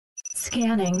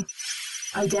Scanning.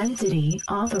 Identity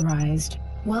authorized.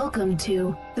 Welcome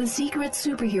to the Secret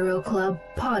Superhero Club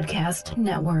Podcast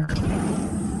Network.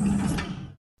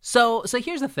 So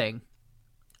here's the thing.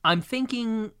 I'm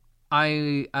thinking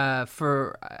I've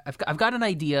got an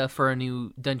idea for a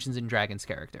new Dungeons and Dragons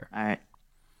character. All right.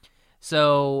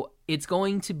 So it's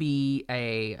going to be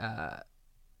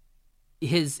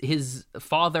his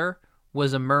father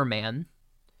was a merman,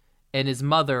 and his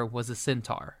mother was a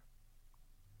centaur.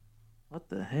 What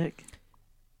the heck?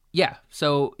 Yeah,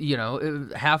 so,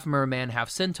 half merman, half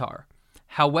centaur.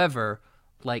 However,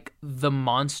 the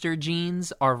monster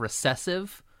genes are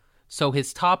recessive, so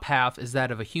his top half is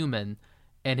that of a human,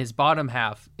 and his bottom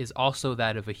half is also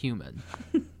that of a human.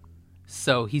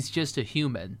 So he's just a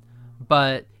human,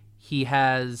 but he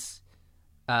has,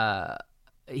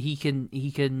 he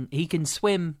can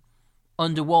swim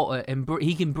underwater, and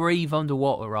he can breathe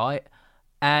underwater, right?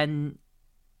 And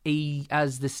he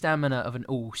has the stamina of an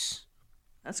horse.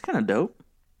 That's kind of dope.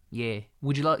 Yeah.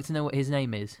 Would you like to know what his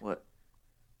name is? What?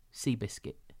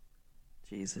 Seabiscuit.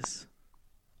 Jesus.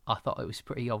 I thought it was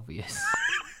pretty obvious.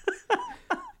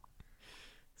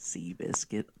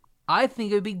 Seabiscuit. I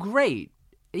think it would be great.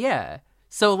 Yeah.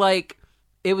 So,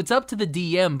 it was up to the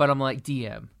DM, but I'm like,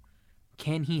 DM,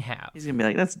 can he have... He's going to be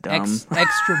like, that's dumb.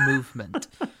 Extra movement,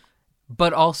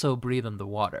 but also breathe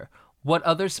underwater. What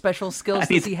other special skills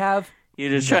does he have? You're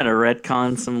just trying to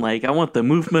retcon some, I want the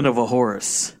movement of a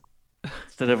horse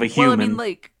instead of a human.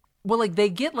 Well, they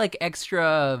get,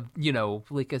 extra,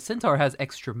 a centaur has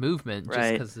extra movement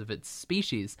just because of its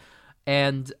species.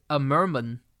 And a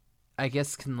merman, I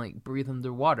guess, can, breathe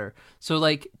underwater.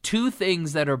 So, two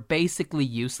things that are basically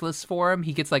useless for him.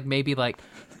 He gets, maybe,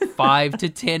 5 to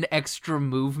 10 extra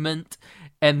movement.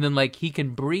 And then, he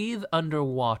can breathe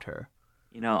underwater.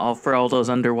 For all those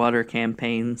underwater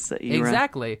campaigns that you run.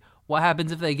 Exactly. What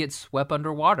happens if they get swept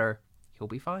underwater? He'll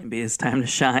be fine. Maybe it's time to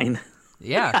shine.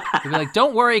 Yeah. He'll be like,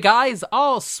 don't worry, guys.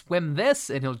 I'll swim this.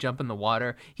 And he'll jump in the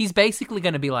water. He's basically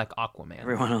going to be like Aquaman.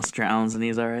 Everyone else drowns and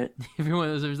he's all right. Everyone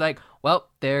else is like, well,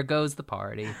 there goes the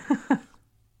party.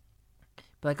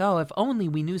 Like, oh, if only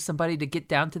we knew somebody to get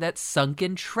down to that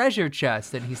sunken treasure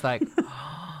chest. And he's like,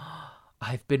 oh,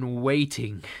 I've been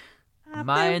waiting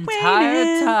my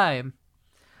entire time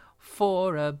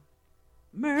for a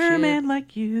merman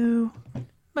like you.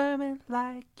 Merman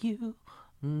like you.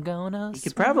 Gonna he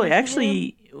could probably,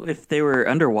 actually, if they were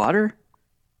underwater,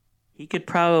 he could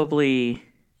probably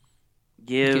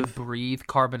give... He could breathe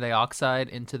carbon dioxide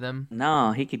into them?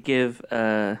 No, he could give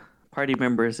party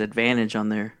members advantage on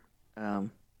their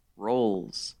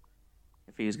rolls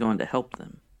if he was going to help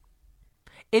them.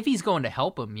 If he's going to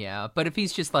help them, yeah. But if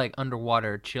he's just,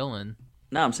 underwater chilling...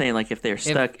 No, I'm saying, if they're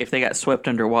stuck, if they got swept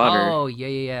underwater... Oh,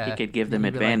 yeah. He could give them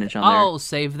advantage on I'll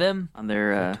save them. On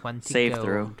their save gold.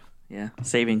 throw. Yeah,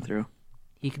 saving throw.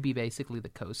 He could be basically the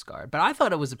Coast Guard. But I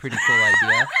thought it was a pretty cool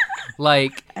idea.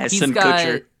 Ashton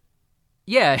Kutcher.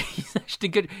 Yeah, he's actually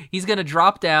good. He's going to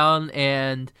drop down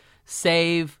and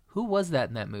save... Who was that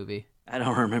in that movie? I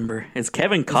don't remember. It's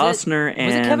Kevin Costner and...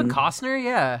 Was it Kevin Costner?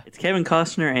 Yeah. It's Kevin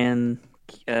Costner and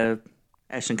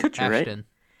Ashton Kutcher, right?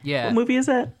 Yeah. What movie is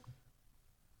that?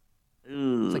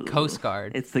 It's like Coast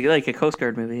Guard. It's like a Coast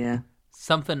Guard movie, yeah.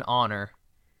 Something Honor.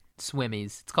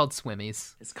 Swimmies. It's called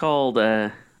Swimmies. It's called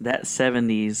That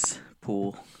 70s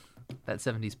Pool. That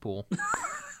 70s Pool.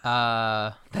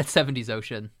 That 70s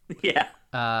Ocean. Yeah.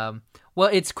 Well,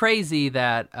 it's crazy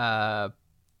that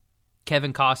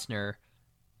Kevin Costner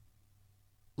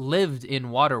lived in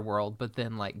Waterworld, but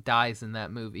then dies in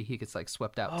that movie. He gets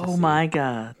swept out to sea. Oh my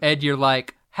god. And you're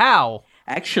like, how?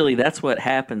 Actually, that's what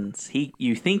happens.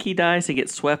 You think he dies, he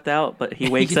gets swept out, but he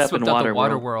wakes up in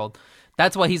Waterworld.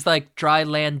 That's why he's like, dry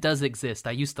land does exist.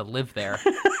 I used to live there.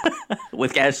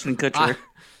 With Ashton Kutcher.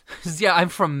 Yeah, I'm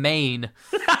from Maine.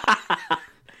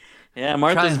 Yeah,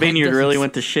 Martha's Vineyard really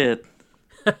went to shit.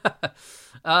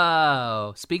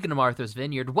 Oh, speaking of Martha's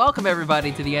Vineyard, welcome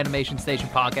everybody to the Animation Station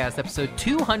Podcast, episode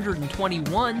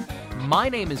 221. My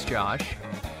name is Josh.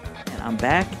 And I'm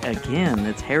back again.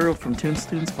 It's Harold from Toons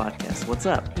Podcast. What's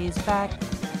up? He's back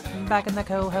in the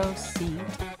co-host seat.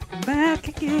 Back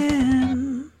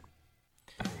again.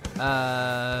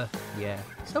 Yeah.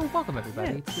 So welcome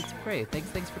everybody. Yeah. It's great.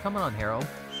 Thanks for coming on, Harold.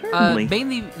 Certainly.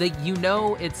 Mainly,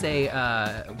 it's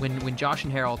a when Josh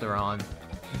and Harold are on,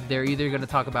 they're either going to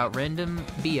talk about random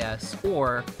BS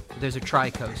or there's a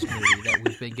Tri-Coast movie that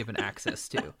we've been given access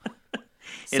to.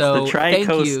 It's the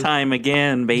Tri-Coast time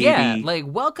again, baby. Yeah,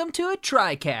 welcome to a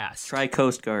Tri-Cast.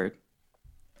 Tri-Coast Guard.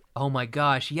 Oh my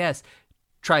gosh, yes.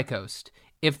 Tri-Coast.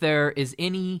 If there is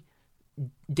any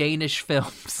Danish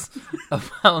films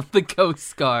about the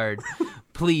Coast Guard,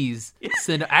 please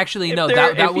send. Actually, no, there-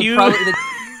 that if would you- probably.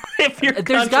 If your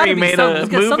There's got country to be made something. a It's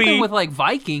got something movie, with like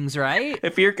Vikings, right?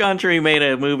 if your country made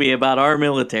a movie about our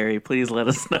military, please let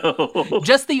us know.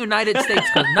 Just the United States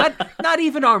Coast, not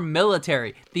even our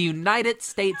military. The United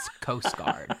States Coast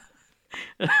Guard.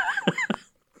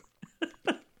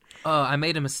 I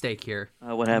made a mistake here.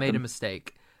 What I made a happened?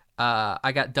 mistake.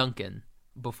 I got Duncan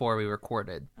before we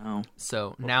recorded, Oh,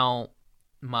 so now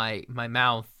my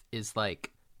mouth is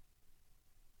like,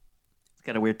 it's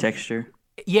got a weird texture.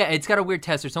 yeah, it's got a weird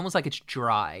texture. It's almost like it's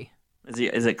dry.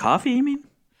 Is it coffee? You mean?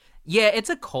 Yeah, it's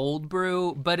a cold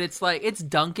brew, but it's like it's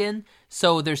Dunkin',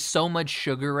 so there's so much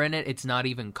sugar in it. It's not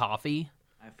even coffee.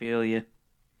 I feel you.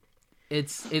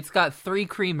 It's got 3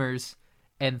 creamers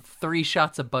and 3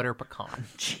 shots of butter pecan.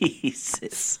 Jesus.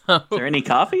 Is there any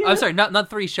coffee? in I'm it? sorry, not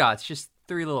 3 shots, just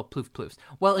 3 little ploofs.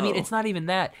 Well, I mean, Oh. it's not even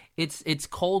that. It's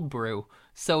cold brew,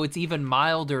 so it's even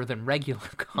milder than regular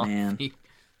coffee. Man.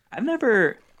 I've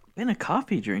never been a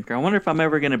coffee drinker. I wonder if I'm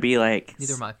ever gonna be like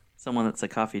Neither am I. someone that's a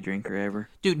coffee drinker ever.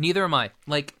 Dude, neither am I.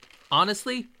 Like,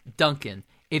 honestly, Dunkin'.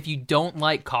 If you don't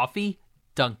like coffee,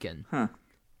 Dunkin'.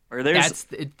 Or there's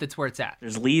That's where it's at.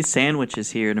 there's Lee's sandwiches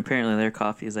here, and apparently their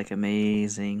coffee is like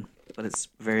amazing, but it's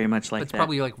very much like It's that.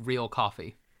 probably like real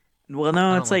coffee. Well,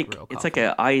 no, don't it's like like real it's coffee.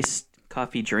 like a iced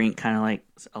coffee drink, kind of like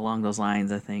along those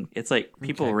lines. I think it's like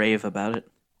people Okay. rave about it.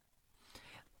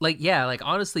 Like, yeah, like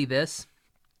honestly, this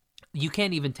you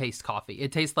can't even taste coffee.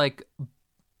 It tastes like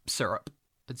syrup.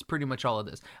 It's pretty much all it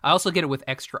is. I also get it with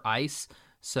extra ice,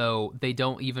 so they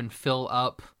don't even fill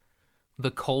up the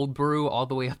cold brew all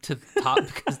the way up to the top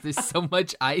because there's so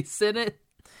much ice in it.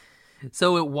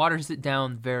 So it waters it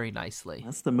down very nicely.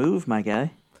 That's the move, my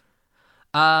guy.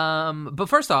 But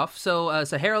first off, so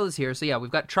Harold is here. So yeah,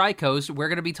 we've got Tri-Coast. We're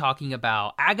gonna be talking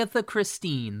about Agatha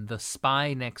Christine, The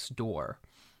Spy Next Door.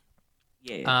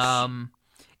 Yes.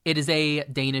 It is a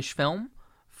Danish film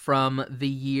from the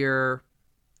year.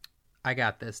 I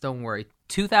got this. Don't worry.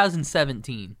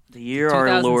 2017. the year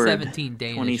our Lord, 2017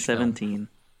 Danish 2017.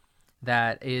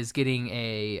 that is getting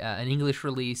an English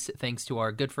release thanks to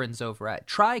our good friends over at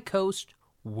Tri-Coast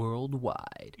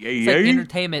Worldwide. It's like Yay.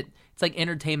 entertainment. It's like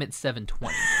Entertainment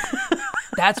 720.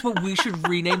 That's what we should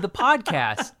rename the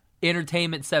podcast.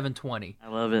 Entertainment 720, I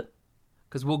love it.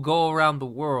 because we'll go around the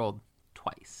world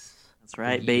twice. That's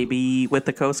right, baby. With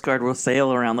the Coast Guard, we'll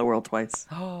sail around the world twice.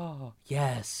 Oh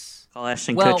yes. Call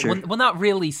Ashton Well, Kutcher. we'll not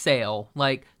really sail.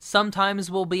 Like sometimes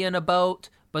we'll be in a boat,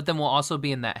 but then we'll also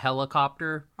be in that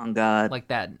helicopter, On God. like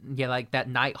that. Yeah, like that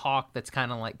Nighthawk. That's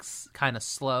kind of like kind of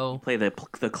slow. Play the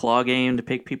claw game to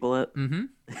pick people up.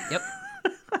 Yep.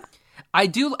 I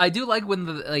do like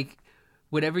when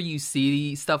whenever you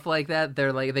see stuff like that,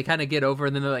 they're like they kind of get over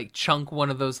and then they like chunk one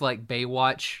of those like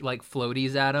Baywatch like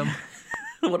floaties at them.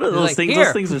 What are those like, things? "Here."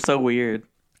 Those things are so weird.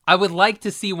 I would like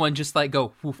to see one just like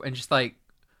go woof and just like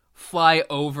fly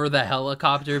over the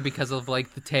helicopter because of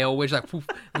like the tail which like woof,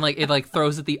 and like it like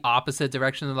throws it the opposite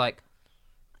direction. They're like,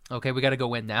 okay, we got to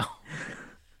go in now.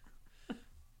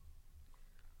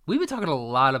 We've been talking a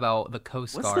lot about the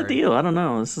Coast What's Guard. the deal? I don't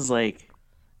know. This is like,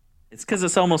 it's because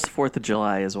it's almost 4th of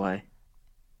July, is why.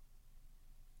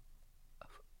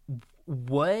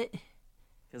 What?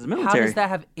 Because the How military. does that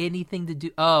have anything to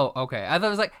do? Oh, okay. I thought it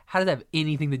was like, how does that have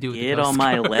anything to do with Get the Coast on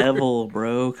my Guard? level,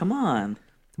 bro. Come on.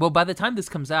 Well, by the time this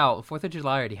comes out, 4th of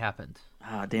July already happened.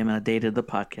 Ah, damn it! I dated the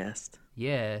podcast.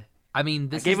 Yeah. I mean, I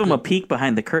this gave is him a peek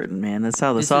behind the curtain, man. That's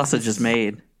how the This is- sausage this is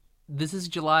made. This is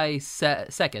July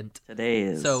 2nd. Today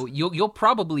is. So you'll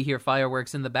probably hear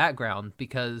fireworks in the background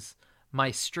because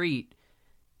my street,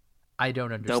 I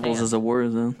don't understand. doubles as a war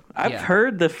zone. I've Yeah.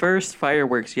 heard the first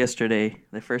fireworks yesterday.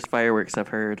 The first fireworks I've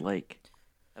heard, like,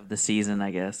 of the season,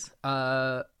 I guess.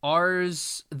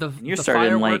 Ours the And you're the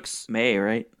starting fireworks. like May,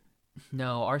 right?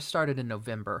 No, ours started in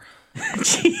November.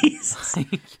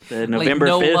 Jeez. The November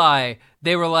like, no 5th. lie,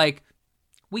 they were like,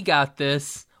 "We got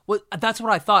this." Well, that's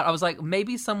what I thought. I was like,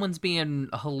 maybe someone's being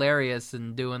hilarious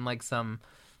and doing like some,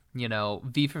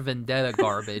 V for Vendetta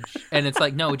garbage, and it's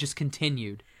like, no, it just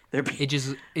continued. They're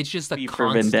It's just a B for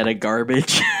constant. Vendetta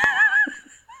garbage.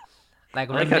 Like,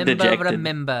 I like how dejected.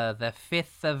 remember the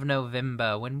 5th of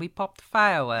November when we popped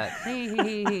fireworks.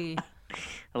 I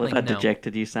love Like, how no.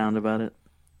 dejected you sound about it.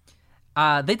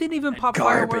 They didn't even pop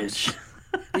fireworks.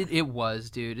 Garbage. It was,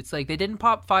 dude. It's like they didn't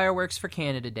pop fireworks for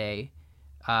Canada Day.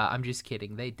 I'm just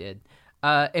kidding. They did.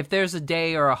 If there's a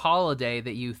day or a holiday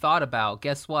that you thought about,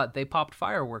 guess what? They popped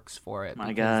fireworks for it. My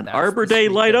because God. that's Arbor the Day,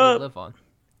 street light that we up. live on.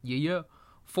 Yeah.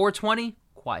 420,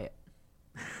 quiet.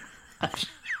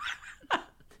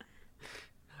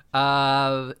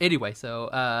 Anyway, so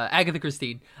Agatha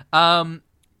Christine.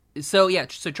 So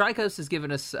Tricoast has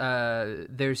given us,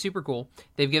 they're super cool.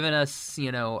 They've given us,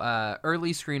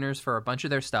 early screeners for a bunch of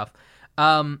their stuff.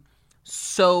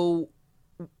 So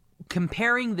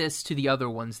comparing this to the other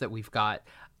ones that we've got,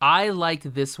 I like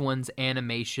this one's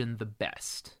animation the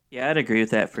best. Yeah, I'd agree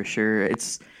with that for sure.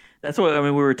 That's what, I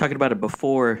mean, we were talking about it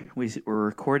before we were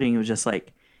recording. It was just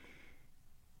like,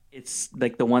 it's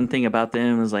like the one thing about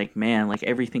them is like, man, like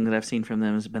everything that I've seen from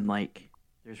them has been like,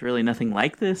 there's really nothing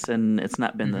like this, and it's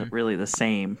not been really the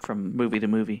same from movie to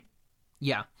movie.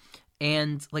 Yeah,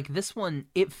 and like this one,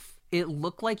 it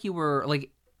looked like you were like,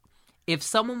 if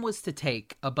someone was to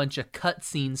take a bunch of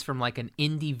cutscenes from like an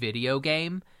indie video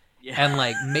game and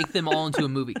like make them all into a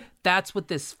movie, that's what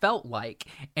this felt like,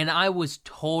 and I was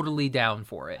totally down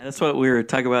for it. That's what we were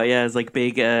talking about. Yeah, it's like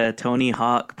big Tony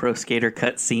Hawk Pro Skater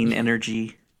cutscene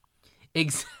energy.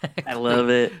 Exactly, I love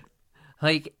it.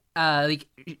 Like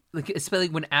especially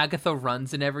when Agatha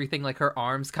runs and everything, like her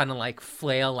arms kind of like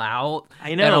flail out.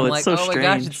 I know, it's like, so oh strange. my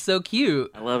gosh, it's so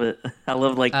cute. I love it. I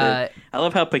love I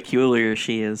love how peculiar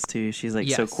she is too. She's like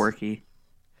so quirky.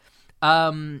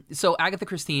 So Agatha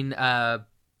Christine,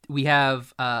 we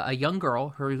have a young girl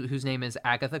whose name is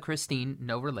Agatha Christine,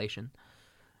 no relation.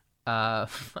 I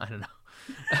don't know.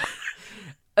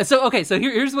 So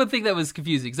here's one thing that was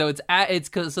confusing. So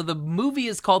so the movie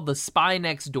is called The Spy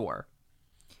Next Door.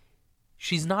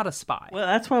 She's not a spy. Well,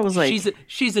 that's why I was like,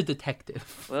 she's a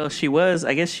detective. Well,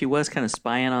 I guess she was kind of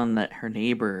spying on her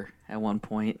neighbor at one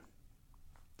point.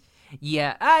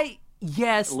 Yeah,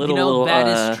 yes, little, that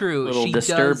is true. Little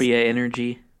Disturbia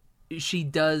energy. She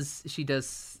does.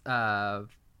 Yeah,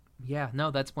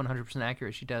 no, that's 100%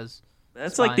 accurate. She does.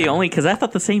 That's like the only, because I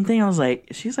thought the same thing. I was like,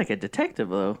 she's like a detective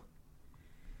though,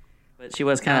 but she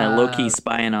was kind of low key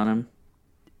spying on him.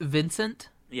 Vincent.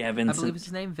 Yeah, Vincent. I believe it's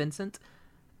his name, Vincent.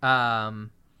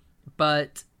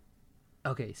 But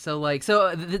okay,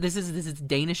 this is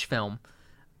Danish film.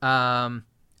 Oh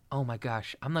my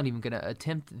gosh, I'm not even gonna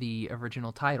attempt the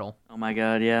original title. Oh my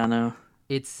god, yeah, I know.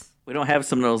 We don't have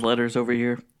some of those letters over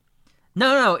here.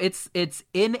 No, it's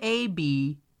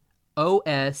Nabospion.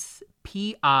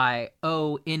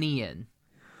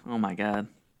 Oh my god.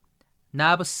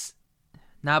 Nabospion?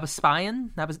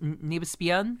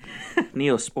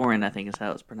 Neosporin, I think is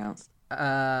how it's pronounced.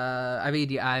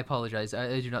 I apologize.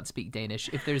 I do not speak Danish.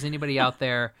 If there's anybody out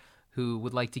there who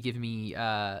would like to give me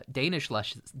Danish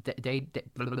lessons,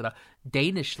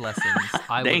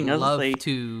 I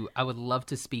would love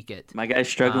to speak it. My guy's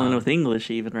struggling with English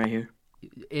even right here.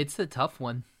 It's a tough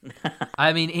one.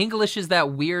 I mean, English is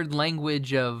that weird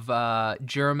language of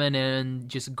German and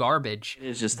just garbage.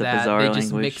 It's just a bizarre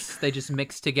language. They just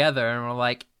mix together, and we're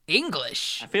like,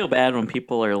 English. I feel bad when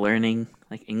people are learning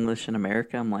like English in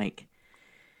America. I'm like,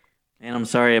 man, I'm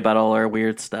sorry about all our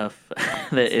weird stuff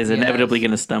that is inevitably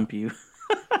going to stump you.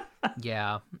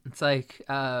 Yeah, it's like,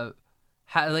 here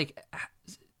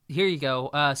you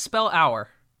go. Spell hour.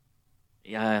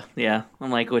 Yeah.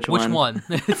 I'm like, which one? Which one?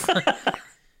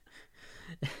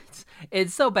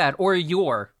 It's so bad. Or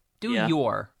your.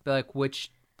 Your. Be like, which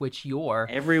your?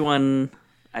 Everyone,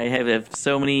 I have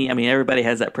so many. I mean, everybody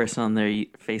has that person on their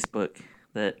Facebook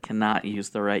that cannot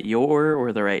use the right your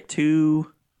or the right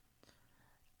to.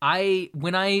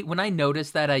 When I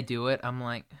notice that I do it, I'm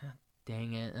like,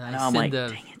 dang it. And dang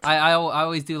it. I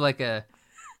always do like a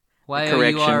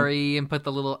Y-O-U-R-E and put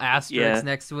the little asterisk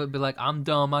next to it. Be like, I'm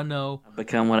dumb, I know. I've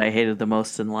become what I hated the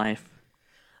most in life.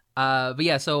 But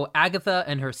yeah, so Agatha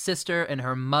and her sister and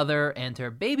her mother and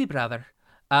her baby brother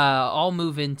all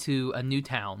move into a new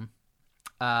town.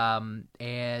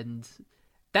 And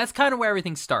that's kind of where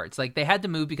everything starts. Like, they had to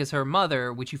move because her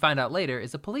mother, which you find out later,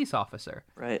 is a police officer.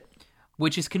 Right.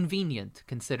 Which is convenient,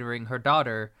 considering her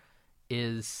daughter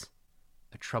is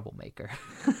a troublemaker.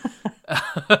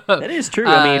 That is true.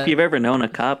 I mean, if you've ever known a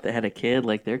cop that had a kid,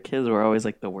 like, their kids were always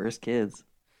like the worst kids.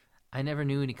 I never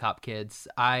knew any cop kids.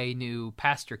 I knew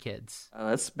pastor kids. Oh,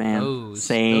 that's, man, those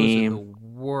same. Those are the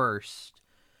worst.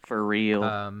 For real.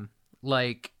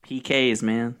 Like PKs,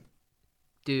 man.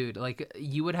 Dude, like,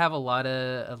 you would have a lot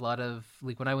of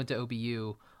like, when I went to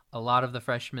OBU, a lot of the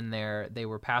freshmen there, they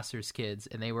were pastors' kids,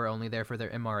 and they were only there for their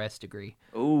MRS degree.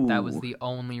 Ooh. That was the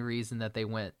only reason that they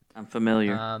went. I'm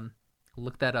familiar.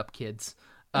 Look that up, kids.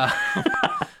 But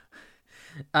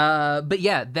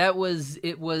yeah,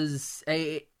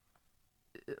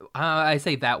 I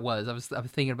say that was. I was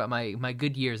thinking about my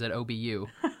good years at OBU.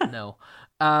 No.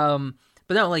 But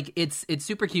no, like, it's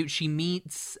super cute. She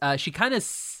meets she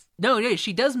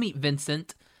does meet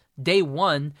Vincent day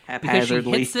one because she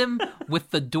hits him with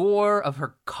the door of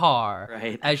her car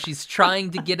right as she's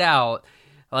trying to get out.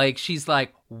 Like, she's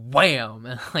like, wham,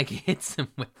 and like hits him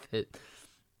with it.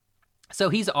 So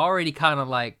he's already kind of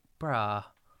like, bruh,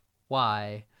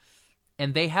 why?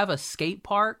 And they have a skate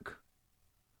park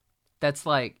that's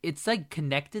like, it's like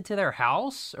connected to their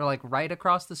house or like right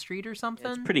across the street or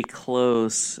something. It's pretty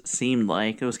close, seemed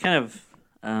like. It was kind of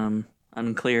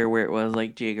unclear where it was,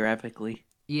 like, geographically.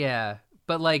 Yeah,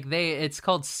 but like it's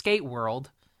called Skate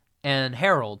World and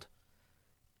Harold.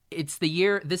 It's the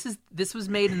year, this was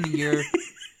made in the year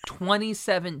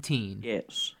 2017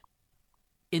 Yes.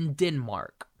 in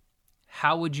Denmark.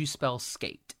 How would you spell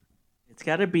skate? It's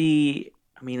got to be,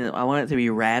 I mean, I want it to be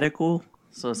radical,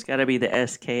 so it's got to be the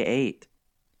SK8.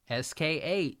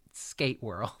 SK8, Skate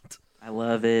World. I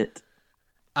love it.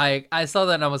 I saw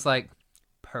that and I was like,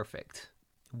 perfect.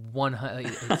 100,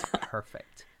 it's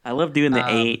perfect. I love doing the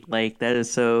 8. Like, that is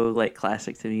so, like,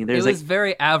 classic to me. It was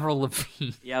very Avril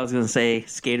Lavigne. Yeah, I was going to say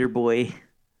Skater Boy.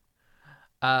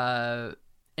 And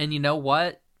you know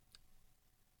what?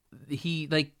 He,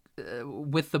 like,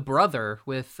 with the brother,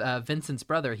 with Vincent's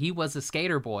brother, he was a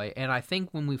skater boy. And I think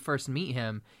when we first meet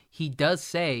him, he does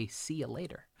say, see you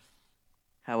later.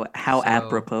 How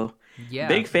apropos. Yeah.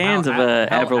 Big fans of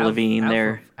Avril Lavigne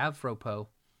there. Apropos.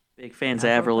 Big fans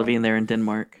of Avril Lavigne there in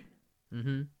Denmark.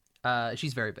 Mm-hmm.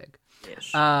 She's very big.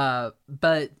 Yes.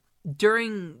 But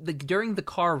during the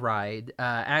car ride,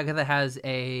 Agatha has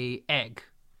a egg,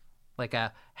 like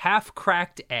a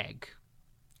half-cracked egg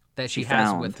that she has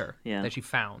found. with her, Yeah. that she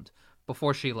found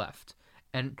before she left.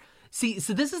 And see,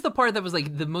 so this is the part that was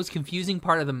like the most confusing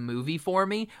part of the movie for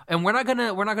me. And we're not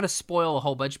gonna spoil a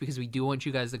whole bunch because we do want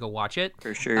you guys to go watch it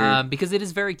For sure. because it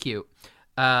is very cute.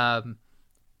 But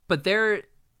there,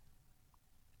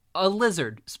 a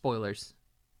lizard. Spoilers.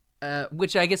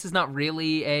 Which I guess is not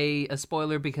really a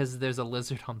spoiler because there's a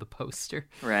lizard on the poster.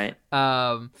 Right.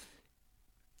 A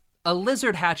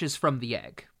lizard hatches from the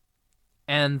egg.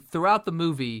 And throughout the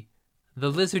movie, the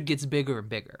lizard gets bigger and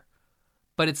bigger.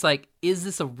 But it's like, is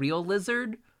this a real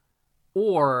lizard?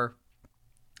 Or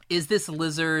is this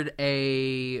lizard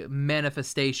a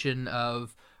manifestation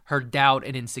of her doubt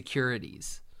and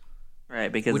insecurities?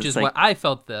 Right, because Which it's is like, what I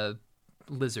felt the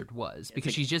lizard was. Because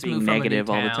like she's just being moved from negative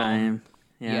a new all the town. time.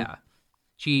 Yeah.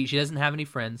 She doesn't have any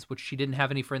friends, which she didn't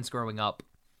have any friends growing up,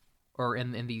 or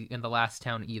in the last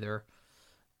town either,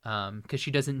 because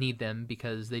she doesn't need them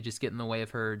because they just get in the way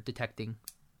of her detecting.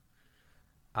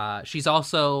 She's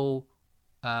also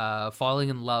falling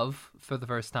in love for the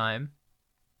first time.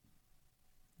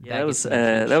 Yeah,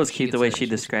 that was cute the way she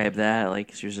described that.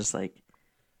 Like, she was just like,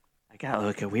 I got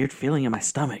like a weird feeling in my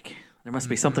stomach. There must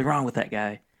be something wrong with that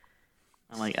guy.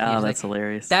 I'm like, oh, that's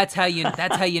hilarious. That's how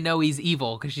you know he's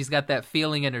evil, because she's got that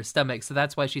feeling in her stomach. So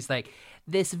that's why she's like,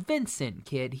 this Vincent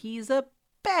kid, he's a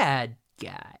bad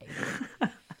guy.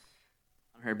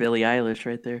 Her Billie Eilish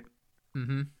right there.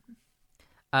 Mm-hmm.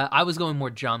 I was going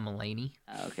more John Mulaney.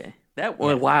 Oh, okay.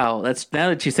 Wow. That's, now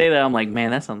that you say that, I'm like,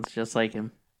 man, that sounds just like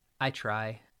him. I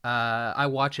try. I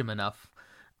watch him enough.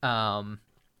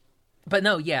 But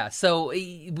no, yeah. So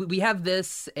we have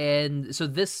this, and so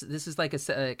this is like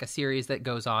a series that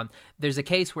goes on. There's a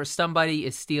case where somebody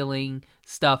is stealing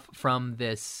stuff from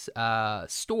this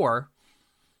store,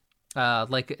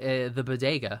 like the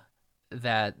bodega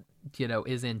that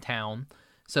is in town.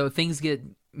 So things get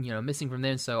missing from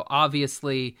there. So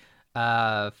obviously,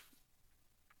 Agatha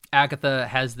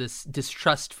has this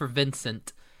distrust for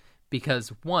Vincent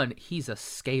because one, he's a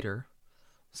skater.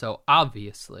 So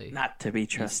obviously, not to be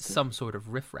trusted. Some sort of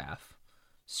riffraff,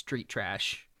 street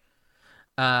trash.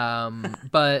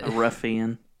 But a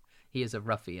ruffian. He is a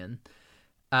ruffian.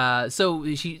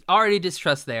 So she already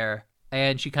distrusts there,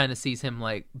 and she kind of sees him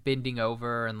like bending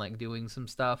over and like doing some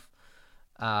stuff.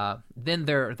 Then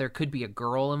there could be a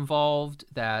girl involved,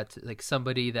 that like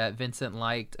somebody that Vincent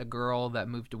liked, a girl that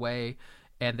moved away,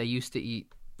 and they used to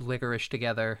eat licorice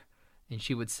together. And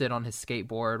she would sit on his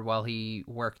skateboard while he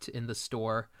worked in the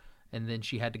store, and then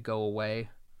she had to go away.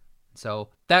 So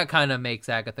that kind of makes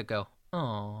Agatha go,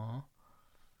 "Aww."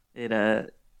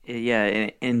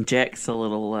 It injects a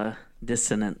little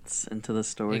dissonance into the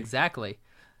story. Exactly.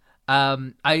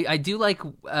 I do like.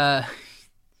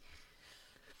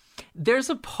 There's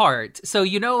a part, so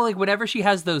like whenever she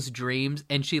has those dreams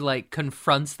and she like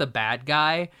confronts the bad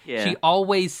guy, she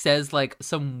always says like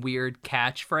some weird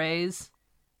catchphrase.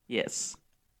 Yes.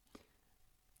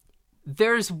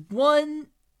 There's one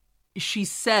she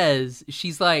says,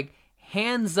 she's like,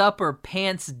 hands up or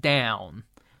pants down.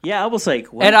 Yeah, I was like,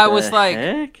 what and I was the like,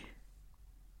 heck?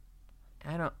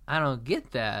 I don't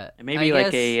get that. And maybe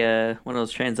like a one of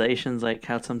those translations, like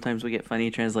how sometimes we get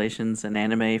funny translations in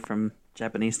anime from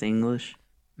Japanese to English.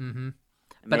 Mm-hmm.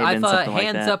 But I thought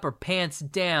hands up or pants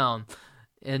down,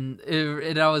 and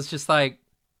I was just like,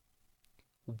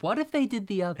 what if they did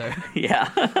the other? Yeah.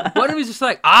 What if he's just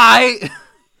like,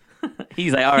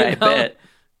 He's like, all right, bet.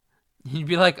 You'd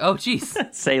be like, oh,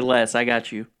 jeez. Say less. I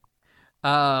got you.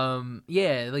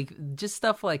 Yeah, like just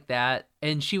stuff like that.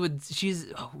 And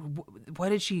what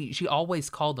did she always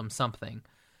called him something.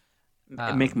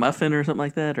 McMuffin or something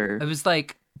like that, or it was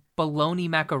like bologna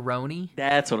macaroni.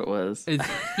 That's what it was. Yeah.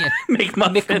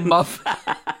 McMuffin.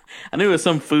 I knew it was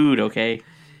some food. Okay.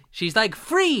 She's like,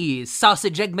 free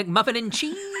sausage, egg, McMuffin, and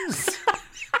cheese.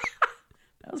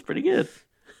 That was pretty good.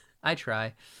 I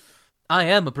try. I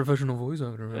am a professional voice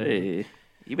actor. Hey,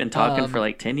 you've been talking for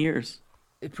like 10 years.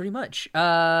 Pretty much.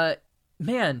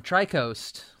 Man,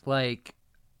 Tri-Coast. Like,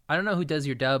 I don't know who does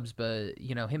your dubs, but,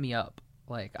 hit me up.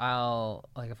 Like,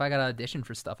 if I got to audition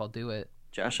for stuff, I'll do it.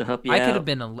 Josh will help you I out. I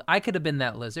could have been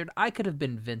that lizard. I could have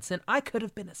been Vincent. I could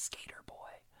have been a skater boy.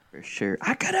 For sure.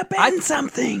 I could have been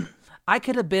something. I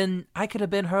could have been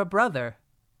her brother.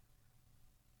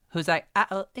 Who's like,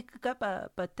 the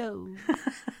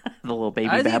little baby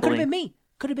babbling. babbling.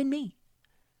 Could have been me.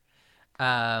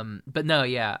 But no,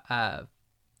 yeah.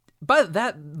 But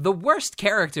the worst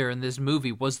character in this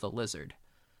movie was the lizard.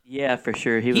 Yeah, for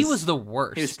sure. He was the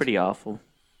worst. He was pretty awful.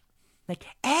 Like,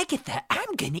 Agatha,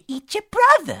 I'm gonna eat your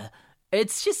brother.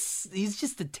 He's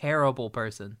just a terrible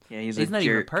person. Yeah, he's not jerk.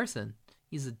 even a person.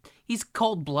 He's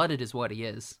cold-blooded is what he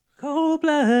is.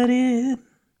 Cold-blooded.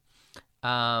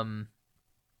 What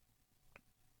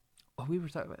we were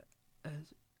talking about?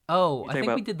 I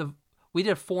think we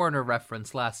did a Foreigner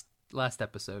reference last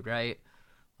episode, right?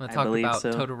 I talk about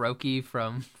so. Todoroki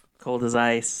from Cold as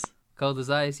Ice. Cold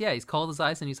as Ice. Yeah, he's cold as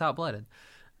ice and he's hot-blooded.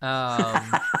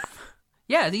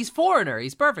 Yeah, he's Foreigner.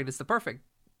 He's perfect. It's the perfect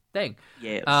thing.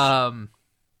 Yes.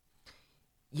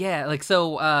 Yeah, like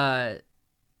so.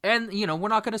 And we're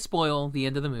not going to spoil the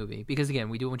end of the movie because again,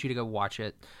 we do want you to go watch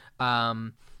it.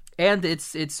 And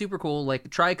it's super cool.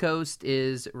 Like, Tri-Coast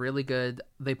is really good.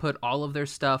 They put all of their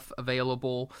stuff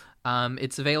available.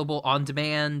 It's available on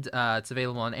demand. It's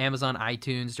available on Amazon,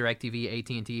 iTunes, DirecTV,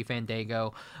 AT&T,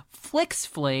 Fandango,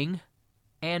 FlixFling,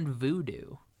 and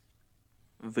Vudu.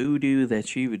 Voodoo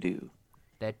that you do.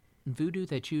 That voodoo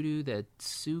that you do. That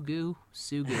Sugu.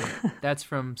 That's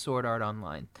from Sword Art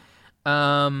Online.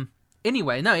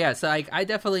 Anyway, no, yeah. So I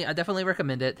definitely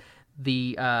recommend it.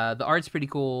 The art's pretty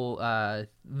cool.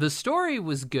 The story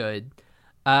was good.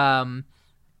 Again,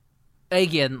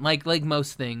 like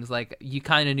most things, like you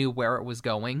kind of knew where it was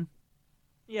going.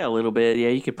 Yeah, a little bit. Yeah,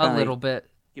 you could probably, a little bit.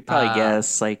 You could probably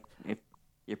guess, like if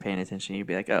you're paying attention, you'd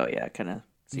be like, oh yeah, kind of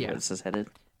see where this is headed.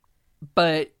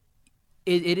 But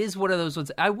it is one of those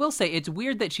ones. I will say it's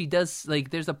weird that she does,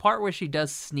 like, there's a part where she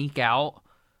does sneak out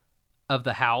of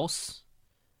the house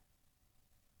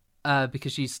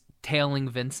because she's tailing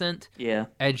Vincent. Yeah.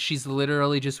 And she's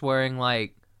literally just wearing,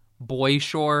 like, boy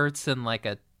shorts and, like,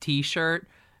 a t-shirt.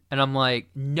 And I'm like,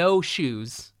 no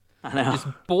shoes. I know. Just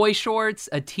boy shorts,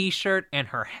 a t-shirt, and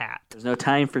her hat. There's no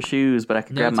time for shoes, but I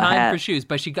can grab my hat. No time for shoes,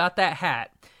 but she got that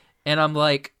hat. And I'm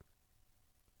like,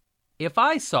 if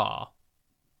I saw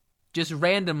just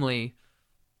randomly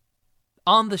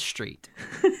on the street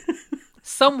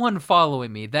someone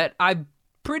following me that I'm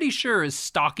pretty sure is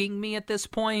stalking me at this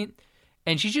point,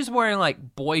 and she's just wearing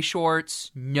like boy shorts,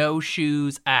 no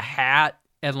shoes, a hat,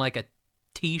 and like a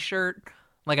t-shirt,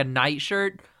 like a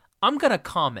nightshirt, I'm gonna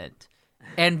comment.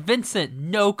 And Vincent,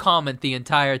 no comment the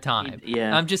entire time.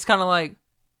 Yeah. I'm just kind of like,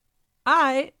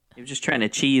 alright. You're just trying to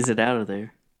cheese it out of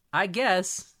there. I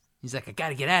guess. He's like, I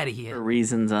gotta get out of here. For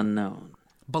reasons unknown.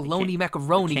 Bologna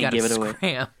macaroni gotta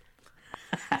scram.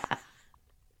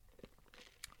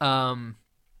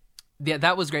 Yeah,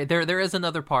 that was great. There is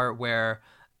another part where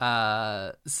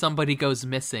somebody goes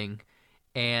missing,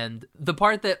 and the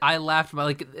part that I laughed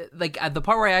about, like the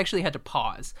part where I actually had to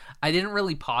pause. I didn't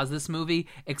really pause this movie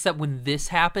except when this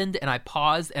happened, and I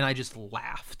paused and I just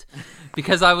laughed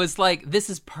because I was like, this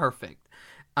is perfect.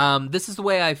 This is the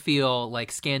way I feel like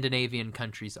Scandinavian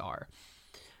countries are.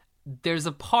 There's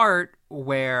a part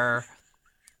where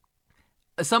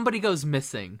somebody goes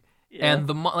missing, and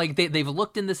they've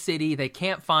looked in the city, they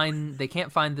can't find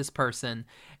this person,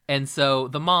 and so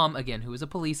the mom, again, who is a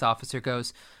police officer,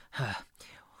 goes,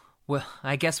 well,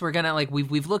 I guess we're gonna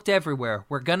we've looked everywhere.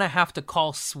 We're gonna have to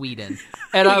call Sweden,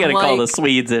 and I'm gonna call the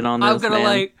Swedes in on this. I'm gonna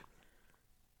man.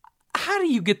 How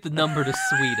do you get the number to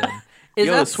Sweden? Is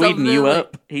Yo, that Sweden, you like,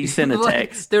 up? He sent a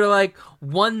text. They're like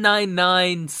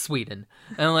 199 Sweden,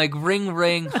 and like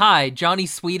ring, hi, Johnny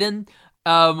Sweden.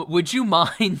 Would you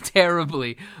mind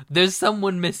terribly? There's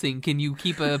someone missing. Can you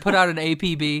put out an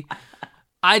APB?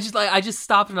 I just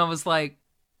stopped and I was like,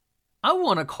 I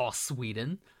want to call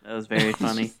Sweden. That was very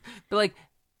funny. Be like,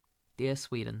 dear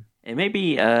Sweden. It may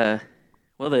be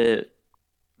Well,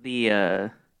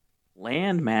 the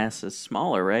land mass is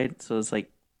smaller, right? So it's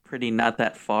like pretty not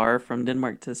that far from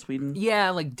Denmark to Sweden.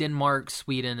 Yeah, like Denmark,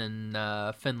 Sweden,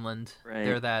 and Finland. Right.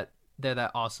 They're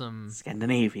that awesome.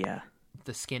 Scandinavia.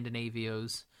 The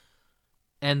Scandinavios,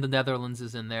 and the Netherlands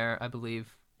is in there, I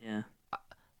believe. Yeah.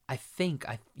 I'm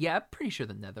pretty sure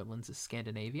the Netherlands is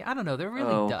Scandinavia. I don't know. They're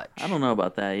really Dutch. I don't know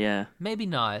about that. Yeah. Maybe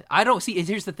not. I don't see.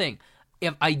 Here's the thing: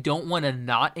 if I don't want to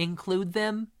not include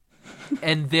them,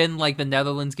 and then like the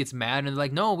Netherlands gets mad and they're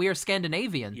like, "No, we are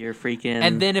Scandinavian." You're freaking.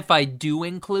 And then if I do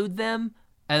include them,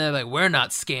 and they're like, "We're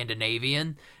not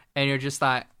Scandinavian," and you're just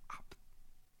like,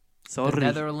 Sorry. "The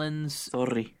Netherlands,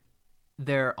 Sorry.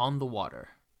 they're on the water."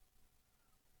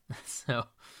 so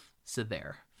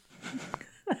there.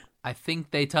 I think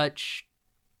they touch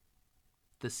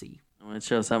the sea. Well, it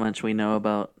shows how much we know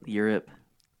about Europe.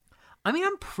 I mean,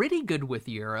 I'm pretty good with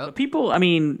But Europe. people, I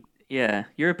mean, yeah,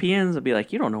 Europeans would be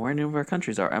like, you don't know where any of our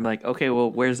countries are. I'm like, okay, well,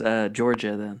 where's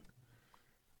Georgia then?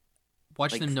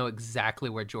 Watch them know exactly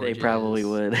where Georgia is. They probably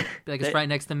would. Be like, it's right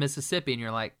next to Mississippi, and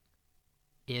you're like,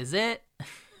 is it?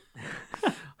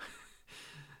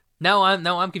 Now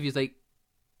I'm confused. Like,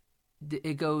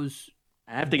 it goes.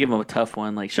 I have to give them a tough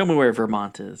one. Like, show me where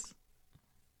Vermont is.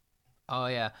 Oh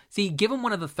yeah. See, give them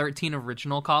one of the 13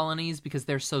 original colonies because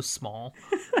they're so small.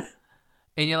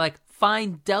 And you're like,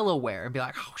 find Delaware, and be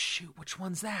like, oh shoot, which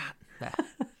one's that?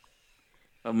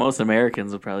 But most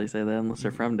Americans would probably say that unless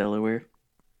they're from Delaware.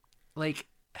 Like,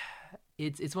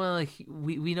 it's one of like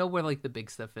we know where like the big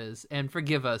stuff is, and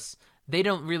forgive us, they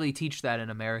don't really teach that in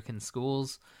American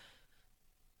schools.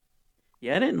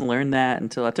 Yeah, I didn't learn that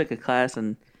until I took a class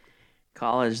in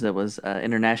college that was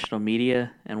international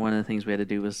media, and one of the things we had to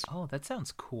do was Oh, that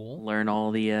sounds cool. learn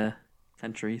all the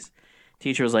countries.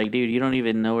 Teacher was like, dude, you don't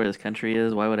even know where this country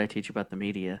is. Why would I teach you about the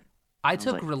media? I was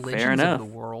took like, fair religions of enough. the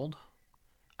world.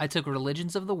 I took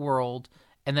religions of the world,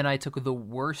 and then I took the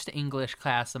worst English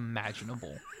class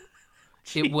imaginable.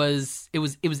 It was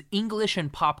English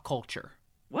and pop culture.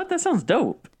 What? That sounds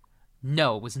dope.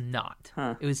 No, it was not.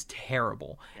 Huh. It was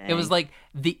terrible. It Dang. was like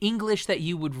the English that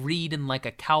you would read in like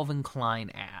a Calvin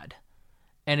Klein ad.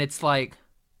 And it's like,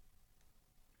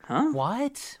 Huh?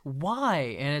 what?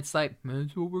 Why? And it's like,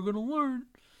 that's what we're going to learn.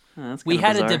 Huh, that's We kinda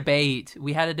had bizarre. a debate.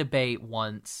 We had a debate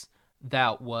once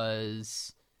that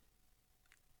was,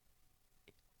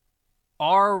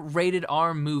 are rated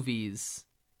R movies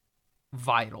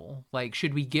vital? Like,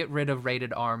 should we get rid of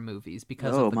rated R movies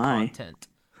because Oh, of the my. content?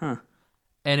 Huh.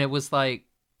 And it was like,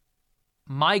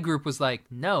 my group was like,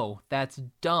 no, that's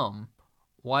dumb.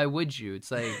 Why would you?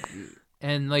 It's like,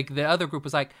 and like the other group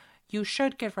was like, you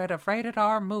should get rid of rated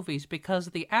R movies because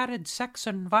the added sex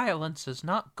and violence is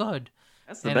not good.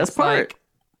 That's the And best it's part. like-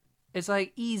 It's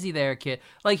like, easy there, kid.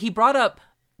 Like, he brought up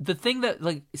the thing that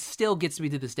like still gets me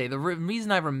to this day. The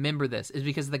reason I remember this is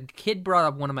because the kid brought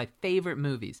up one of my favorite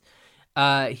movies.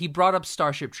 He brought up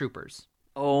Starship Troopers.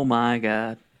 Oh my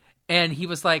god. And he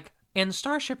was like, in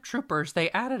Starship Troopers, they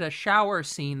added a shower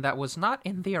scene that was not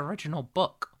in the original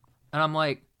book. And I'm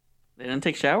like, They didn't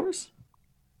take showers?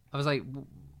 I was like,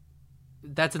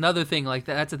 that's another thing. Like,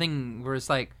 that's a thing where it's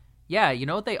like, yeah, you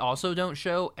know what they also don't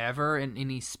show ever in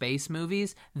any space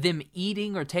movies? Them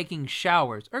eating or taking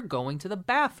showers or going to the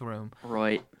bathroom.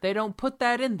 Right. They don't put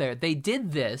that in there. They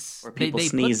did this. Or people they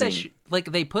sneezing.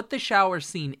 they put the shower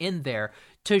scene in there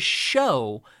to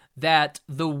show that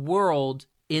the world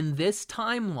in this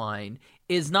timeline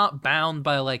is not bound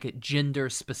by like gender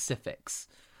specifics.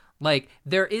 Like,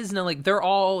 there is no, like, they're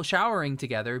all showering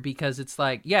together because it's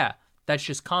like, yeah, that's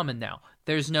just common now.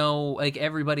 There's no, like,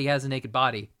 everybody has a naked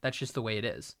body. That's just the way it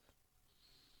is.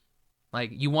 Like,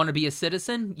 you want to be a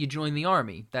citizen? You join the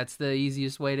army. That's the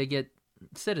easiest way to get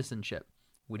citizenship.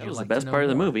 Would That you was like the best to know part of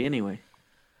the more? movie anyway.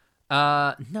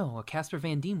 No, Casper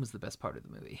Van Dien was the best part of the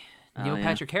movie. Oh, Neil yeah.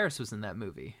 Patrick Harris was in that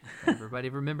movie. Everybody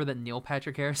remember that Neil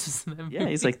Patrick Harris was in that movie? Yeah,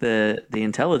 he's like the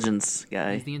intelligence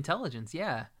guy. He's the intelligence,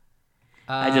 yeah.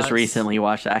 I just recently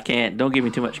watched it. Don't give me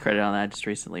too much credit on that. I just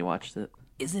recently watched it.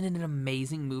 Isn't it an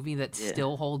amazing movie that Yeah.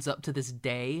 still holds up to this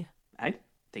day? I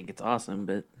think it's awesome,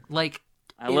 but Like,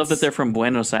 I love that it's- they're from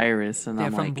Buenos Aires, and they're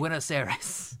I'm from like, Buenos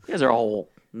Aires. you guys are all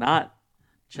not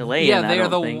Chilean. Yeah, I they are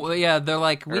don't think. they're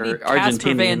like, we Or need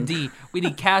Casper Van Argentinian. Dien. We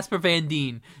need Casper Van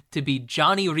Dien to be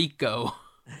Johnny Rico.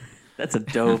 That's a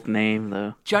dope name,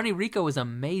 though. Johnny Rico is an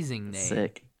amazing name.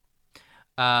 Sick.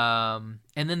 And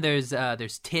then there's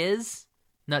Tiz,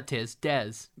 not Tiz,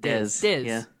 Dez. Dez, Diz.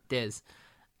 yeah. Diz.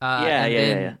 Yeah.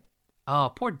 Yeah.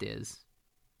 Oh, poor Diz.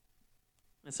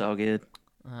 It's all good.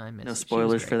 I miss No her. She was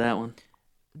spoilers great. for that one.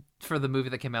 For the movie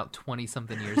that came out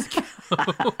 20-something years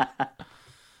ago.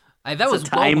 That was a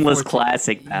timeless well before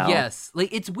classic, pal. Yes, like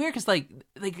it's weird because like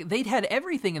they'd had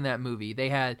everything in that movie. They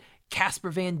had Casper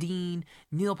Van Dien,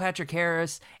 Neil Patrick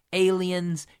Harris,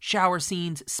 aliens, shower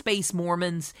scenes, space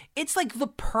Mormons. It's like the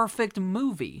perfect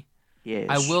movie. Yes.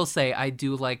 I will say I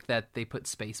do like that they put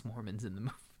space Mormons in the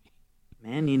movie.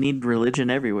 Man, you need religion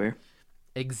everywhere.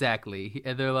 Exactly,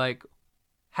 and they're like,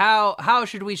 how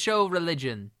should we show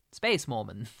religion? Space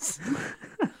Mormons.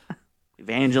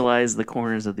 Evangelize the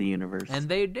corners of the universe. And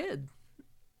they did.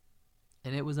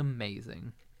 And it was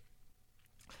amazing.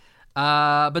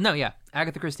 But no, yeah.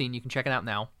 Agatha Christie, you can check it out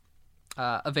now.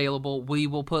 Available. We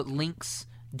will put links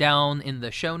down in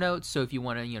the show notes. So if you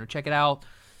want to, check it out,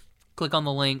 click on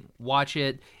the link, watch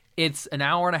it. It's an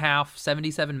hour and a half,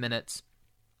 77 minutes.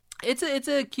 It's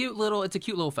a cute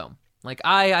little film. Like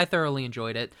I thoroughly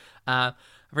enjoyed it. I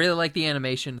really liked the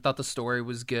animation. Thought the story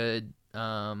was good.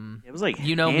 It was like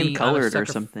hand colored or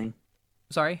something.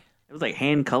 Sorry? It was like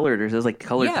hand colored, or it was like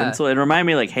colored Yeah. pencil. It reminded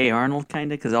me of like Hey Arnold,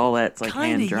 kind of, because all that's like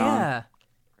hand drawn Yeah.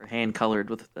 or hand colored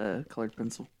with colored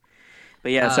pencil.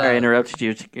 But yeah, sorry I interrupted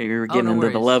you. You were getting no into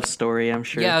the worries. love story, I'm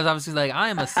sure. Yeah, I was obviously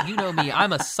like, you know me,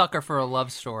 I'm a sucker for a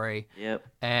love story. Yep.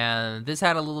 And this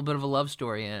had a little bit of a love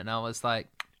story in it, and I was like,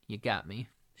 you got me.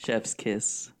 Chef's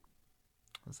kiss.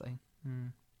 I was like,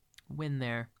 win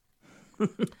there.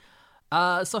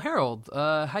 So Harold,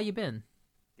 how you been?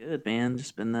 Good, man.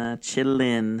 Just been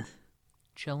chilling.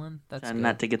 Chilling? That's Trying good.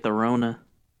 not to get the Rona.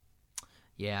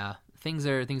 Yeah, things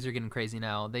are getting crazy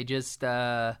now. They just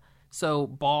so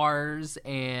bars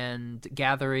and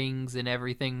gatherings and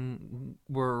everything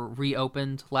were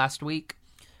reopened last week.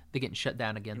 They're getting shut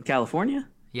down In again. California?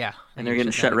 Yeah, And they're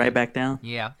getting shut right back down?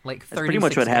 Yeah, like 36 That's pretty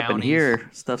much what happened counties. here.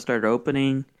 Stuff started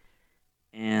opening,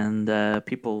 and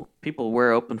people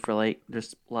were open for like,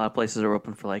 there's a lot of places are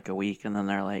open for like a week, and then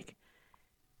they're like,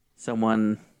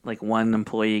 one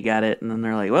employee got it, and then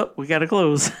they're like, well, we got to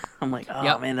close. I'm like, oh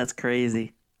Yep. man, that's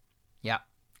crazy. Yeah.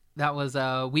 That was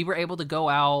we were able to go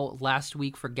out last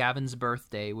week for Gavin's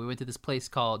birthday. We went to this place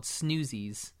called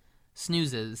Snoozes.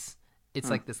 It's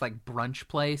like this like brunch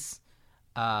place.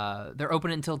 They're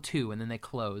open until 2 and then they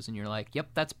close and you're like,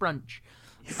 "Yep, that's brunch."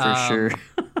 For sure.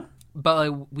 But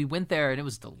like, we went there and it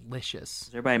was delicious. Is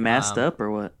everybody masked up or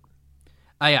what?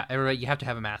 Oh yeah, everybody, you have to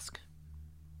have a mask.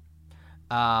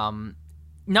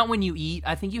 Not when you eat.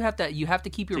 I think you have to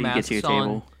keep your Till you get masks to your on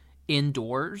table.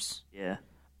 indoors. Yeah.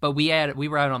 But we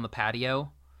were out on the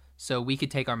patio, so we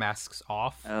could take our masks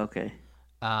off. Okay.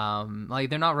 Like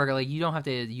they're not regular. You don't have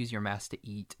to use your mask to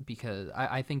eat because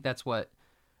I think that's what,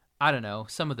 I don't know,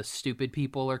 some of the stupid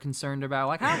people are concerned about.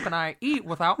 Like, how can I eat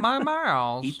without my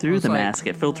mask? Eat through It's the like, mask.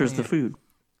 It filters the food.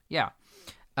 Yeah.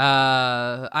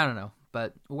 I don't know,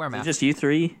 but wear Is it masks. just you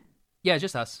three? Yeah,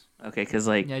 just us. Okay, because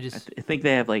like Yeah, just- I think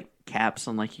they have like caps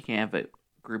on like you can't have a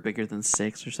group bigger than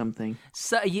 6 or something.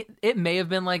 So it may have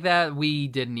been like that. We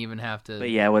didn't even have to. But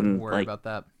yeah, I wouldn't worry like about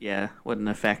that. Yeah, wasn't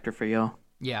a factor for y'all.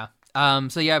 Yeah.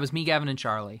 So yeah, it was me, Gavin, and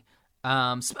Charlie.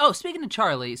 Speaking of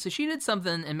Charlie, so she did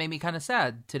something and made me kind of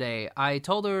sad today. I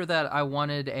told her that I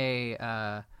wanted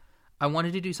to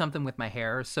do something with my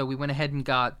hair, so we went ahead and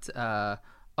got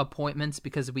appointments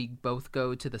because we both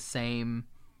go to the same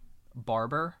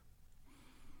barber.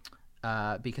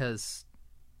 Because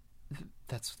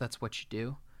that's what you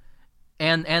do,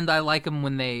 and I like them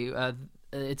when they.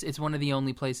 It's one of the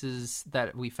only places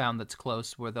that we found that's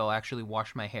close where they'll actually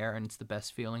wash my hair, and it's the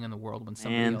best feeling in the world when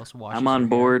somebody And else washes. I'm on your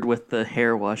board with the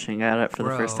hair washing. I got it for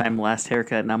the first Bro. time last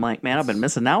haircut, and I'm like, man, I've been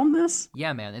missing out on this. Hair.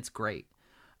 Yeah, man, it's great.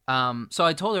 So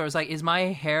I told her, I was like, "Is my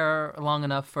hair long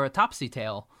enough for a topsy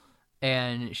tail?"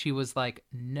 And she was like,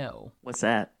 "No." What's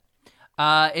that?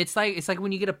 It's like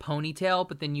when you get a ponytail,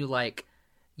 but then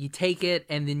you take it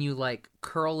and then you like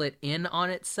curl it in on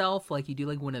itself, like you do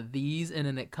like one of these, and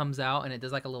then it comes out and it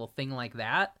does like a little thing like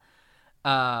that.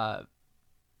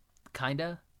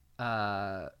 Kinda.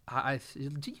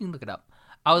 You can look it up.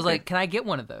 I was like, "Can I get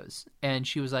one of those?" And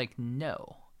she was like,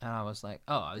 "No." And I was like,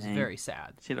 "Oh," I was Dang. very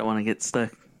sad. She don't want to get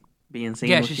stuck being seen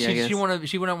Yeah, with you, I guess.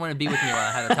 she wouldn't want to be with me while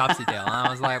I had a topsy tail. And I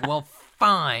was like, "Well,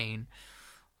 fine.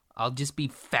 I'll just be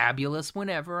fabulous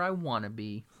whenever I want to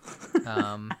be."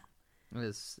 It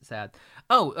was sad.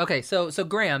 Oh, okay. So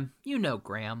Graham, you know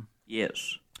Graham.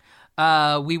 Yes.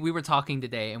 We were talking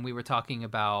today, and we were talking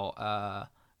about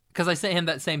because I sent him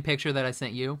that same picture that I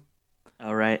sent you,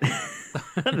 All right.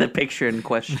 The picture in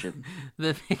question.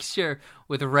 the picture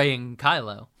with Ray and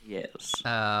Kylo. Yes.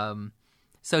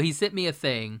 So he sent me a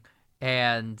thing,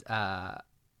 and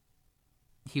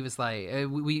he was like,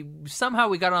 we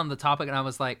got on the topic, and I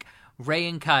was like, Ray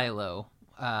and Kylo,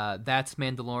 that's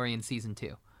Mandalorian season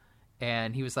 2.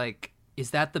 And he was like, "Is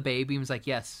that the baby?" He was like,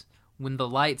 "Yes, when the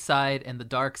light side and the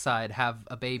dark side have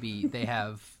a baby,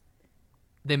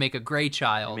 they make a gray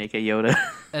child. Make a Yoda.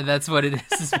 And that's what it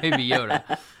is Baby Yoda.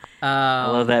 I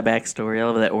love that backstory. I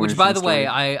love that origin Which, by the story. way,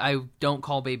 I don't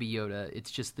call Baby Yoda. It's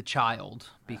just the child,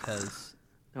 because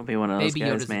Don't be one of those Baby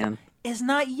guys, Yoda's man. it's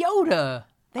not Yoda.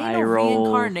 They ain't no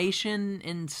reincarnation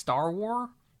in Star Wars.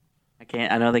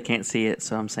 I know they can't see it,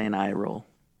 so I'm saying eye roll.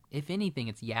 If anything,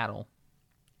 it's Yaddle.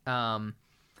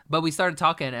 But we started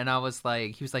talking, and I was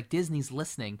like, he was like, Disney's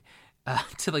listening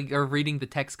to or reading the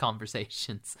text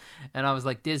conversations, and I was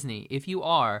like, Disney, if you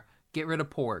are, get rid of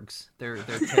Porgs. They're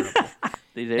terrible.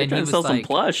 They're And trying to sell some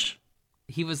plush.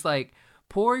 He was like,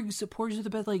 Porgs are the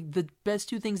best. Like the best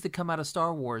two things that come out of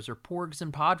Star Wars are Porgs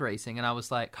and pod racing. And I was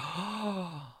like,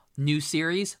 new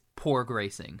series, Porg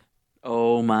racing.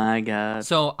 Oh my god!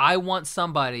 So I want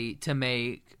somebody to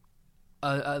make,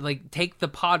 take the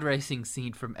pod racing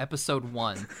scene from episode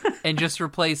 1 and just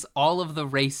replace all of the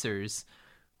racers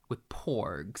with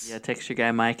Porgs. Yeah, text your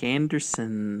guy Mike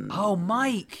Anderson. Oh,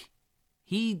 Mike,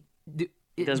 he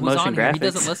does was motion on here. He graphics.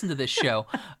 doesn't listen to this show.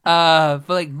 But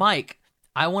like, Mike,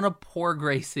 I want a Porg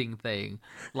racing thing,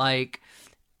 like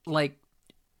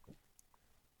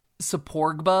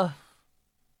Saporgba,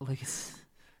 like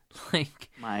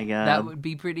My god, that would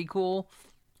be pretty cool.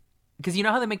 Because you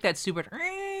know how they make that stupid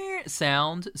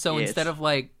sound? So Yes. instead of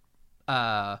like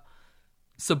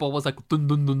Sebulba's like dun,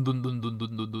 dun, dun, dun, dun, dun,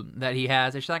 dun, dun, dun, that he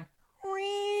has, it's just like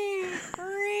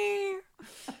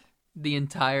the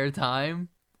entire time.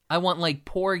 I want like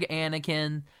Porg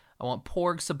Anakin. I want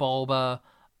Porg Sebulba.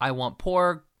 I want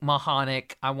Porg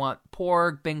Mahonic. I want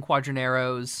Porg Ben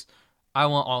Quadraneros. I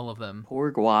want all of them.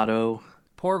 poor Guado,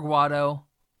 Porg Watto.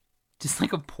 Just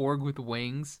like a Porg with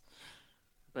wings.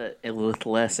 but with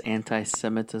less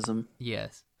anti-Semitism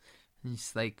Yes. And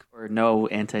it's like, or no we want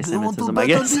to anti-Semitism. bet I on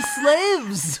guess these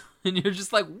slaves. And you're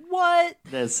just like, what?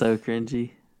 that's so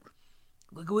cringy.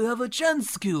 Like, we have a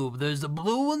chance cube. There's the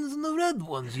blue ones and the red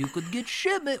ones. You could get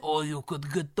Shimmy or you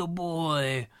could get the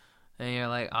boy. And you're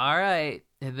like, all right.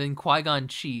 And then Qui-Gon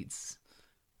cheats.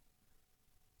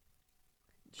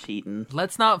 Cheating.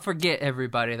 Let's not forget,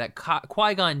 everybody, that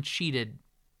Qui-Gon cheated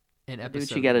in Do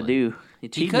episode what you got to 1. do. You're He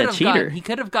cheating could a have cheater. he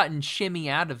could have gotten Shimmy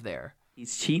out of there.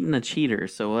 He's cheating a cheater.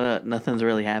 So what? Nothing's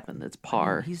really happened. It's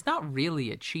par. He's not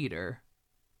really a cheater.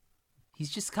 He's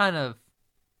just kind of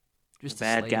just A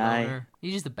bad slave guy. owner.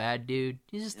 He's just a bad dude.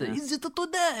 He's Yeah. just a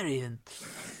Todarian.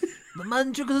 The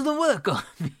magic doesn't work on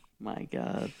me. My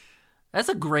god. That's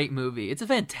a great movie. It's a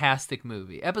fantastic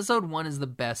movie. Episode 1 is the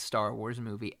best Star Wars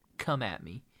movie. Come at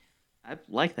me. I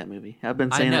like that movie. I've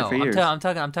been I saying know. that for years. I'm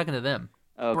talking to them.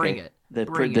 Okay. Bring it.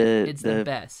 Bring it. It's the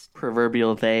best.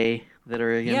 Proverbial they that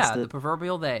are against Yeah, it. the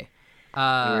proverbial they. We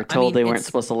were told they weren't it's-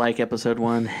 supposed to like episode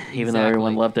 1, even though Exactly.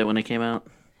 everyone loved it when it came out.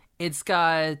 It's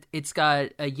got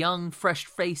a young,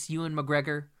 fresh-faced Ewan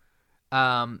McGregor.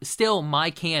 Still,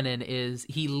 my canon is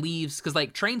he leaves because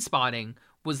like Trainspotting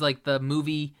was like the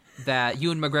movie that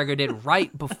Ewan McGregor did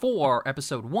right before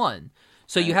episode 1.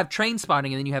 So you have Trainspotting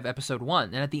and then you have episode 1.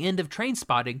 And at the end of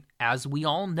Trainspotting, as we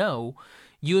all know,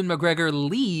 Ewan McGregor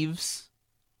leaves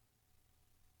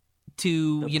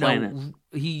to, The you planet. know,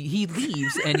 he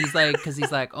leaves and he's like, because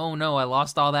he's like, oh no, I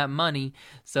lost all that money,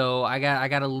 so I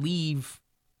got to leave.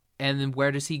 And then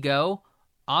where does he go?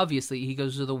 Obviously, he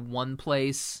goes to the one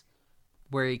place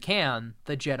where he can,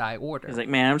 the Jedi Order. He's like,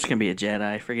 man, I'm just gonna be a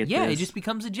Jedi. Forget Yeah, this. he just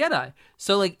becomes a Jedi.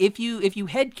 So like, if you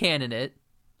headcanon it,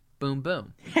 boom,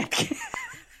 boom,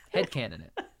 headcanon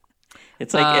it,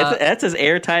 It's like that's as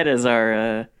airtight as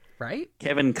our right?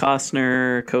 Kevin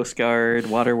Costner Coast Guard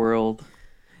Waterworld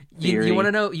theory. You want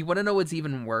to know? You want to know what's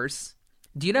even worse?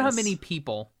 Do you know how Yes. many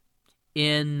people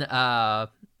in the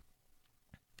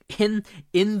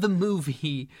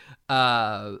movie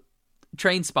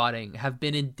Trainspotting have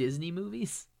been in Disney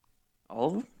movies? All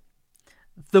of them?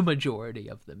 The majority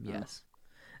of them, yes.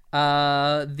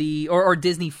 Or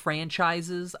Disney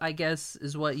franchises, I guess,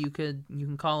 is what you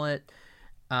can call it.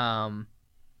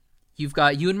 You've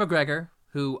got Ewan McGregor,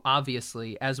 who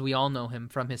obviously, as we all know him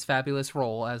from his fabulous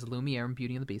role as Lumiere in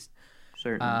Beauty and the Beast,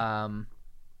 Certainly.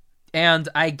 and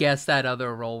I guess that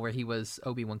other role where he was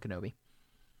Obi-Wan Kenobi.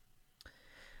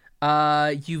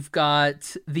 You've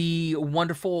got the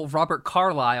wonderful Robert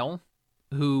Carlyle,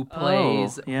 who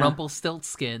plays yeah.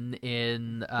 Rumpelstiltskin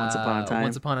in Once Upon a Time.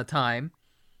 Once Upon a Time.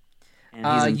 And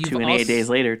he's in you've 208 also- Days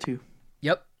Later too.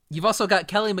 Yep. You've also got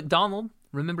Kelly MacDonald.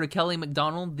 Remember Kelly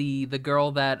MacDonald, the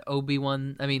girl that that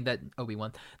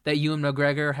Ewan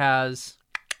McGregor has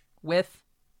with?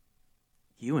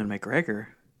 Ewan McGregor.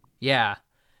 Yeah.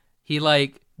 He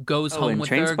like goes home in with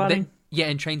her. Trainspotting?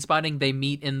 In Trainspotting, they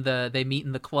meet in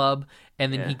the club,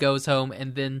 and then Yeah. he goes home,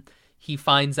 and then he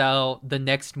finds out the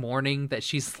next morning that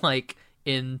she's like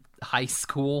in high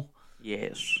school.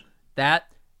 Yes.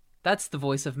 That's the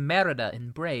voice of Merida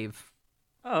in Brave.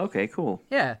 Oh, okay, cool.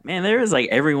 Yeah. Man, there is like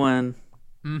everyone.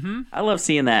 Mm-hmm. I love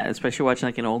seeing that, especially watching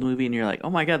like an old movie and you're like, oh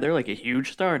my god, they're like a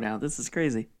huge star now. This is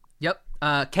crazy. Yep.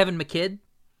 Kevin McKidd,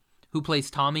 who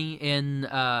plays Tommy in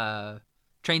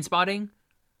Trainspotting,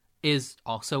 is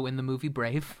also in the movie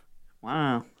Brave.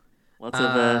 Wow. Lots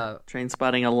of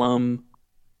Trainspotting alum.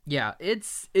 Yeah,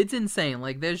 it's insane.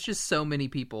 Like, there's just so many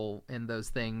people in those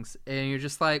things, and you're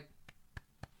just like,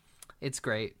 it's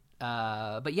great.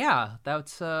 But yeah,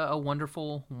 that's a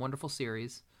wonderful, wonderful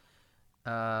series.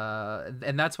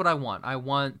 And that's what I want. I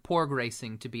want porg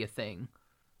racing to be a thing.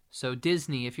 So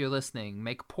Disney, if you're listening,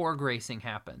 make porg racing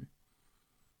happen.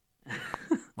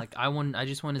 Like, I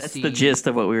just want to see. That's the gist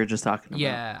of what we were just talking about.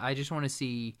 Yeah, I just want to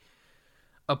see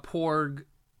a porg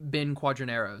Ben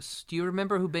Quadraneros. Do you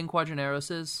remember who Ben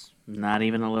Quadraneros is? Not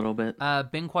even a little bit.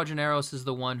 Ben Quadraneros is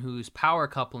the one whose power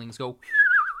couplings go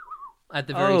at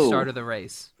the very start of the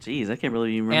race. Jeez, I can't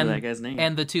really even remember that guy's name.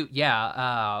 And the two,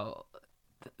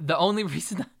 the only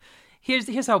reason,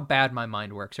 here's how bad my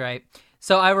mind works, right?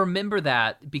 So I remember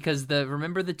that because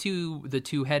remember the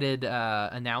two-headed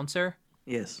announcer?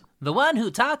 Yes. The one who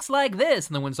talks like this,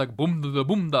 and the one's like boom da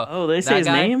boom da. Oh, they say his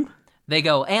name? They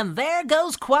go, and there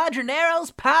goes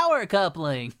Quadranero's power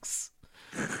couplings.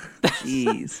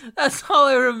 Jeez. That's all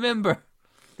I remember.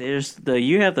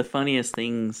 You have the funniest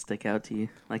things stick out to you.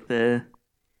 Like the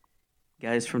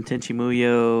guys from Tenchi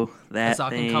Muyo, that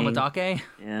Azak thing. and Kamadake?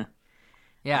 Yeah.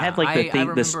 Yeah, I had like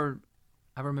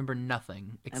I remember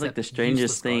nothing I except had like the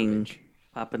strangest thing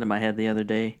pop into my head the other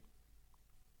day.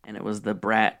 And it was the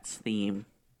Bratz theme.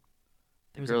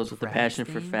 Girls with the passion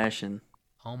for fashion.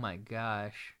 Oh my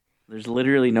gosh. There's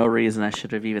literally no reason I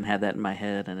should have even had that in my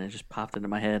head, and it just popped into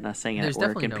my head, and I sang it at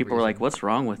work, and people were like, "What's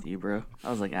wrong with you, bro?"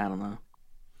 I was like, "I don't know."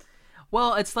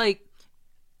 Well, it's like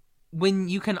when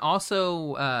you can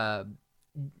also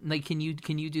like can you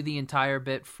do the entire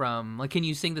bit from like can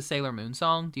you sing the Sailor Moon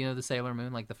song? Do you know the Sailor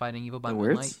Moon, like the Fighting Evil by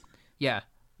Moonlight? Words? Yeah.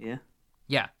 Yeah.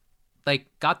 Like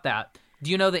got that.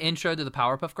 Do you know the intro to the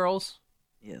Powerpuff Girls?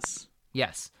 Yes.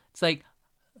 Yes. It's like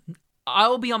I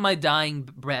will be on my dying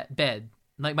bed,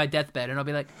 like my deathbed, and I'll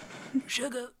be like,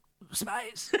 sugar,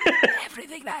 spice,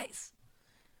 everything nice.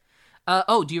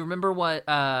 Do you remember what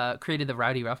created the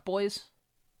Rowdy Rough Boys?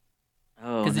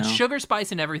 Oh, because it's sugar,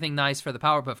 spice, and everything nice for the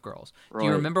Powerpuff Girls. Right. Do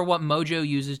you remember what Mojo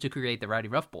uses to create the Rowdy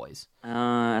Rough Boys?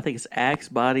 I think it's Axe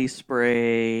body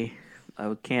spray,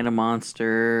 a can of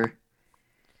Monster,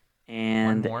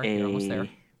 and one more. You're almost there.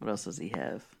 What else does he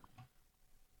have?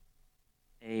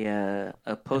 A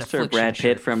poster of Brad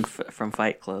Pitt from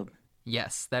Fight Club.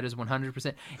 Yes, that is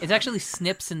 100%. It's actually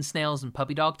Snips and Snails and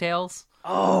Puppy Dog Tails.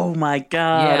 Oh my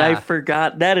god, yeah. I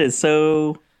forgot. That is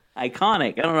so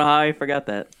iconic. I don't know how I forgot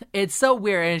that. It's so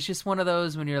weird, and it's just one of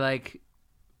those when you're like,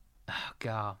 oh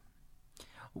god.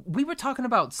 We were talking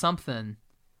about something.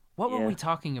 What were we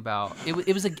talking about?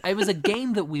 It was a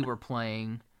game that we were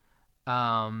playing. Me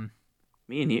and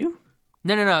you?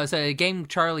 No. It's a game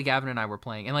Charlie, Gavin, and I were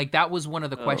playing, and like that was one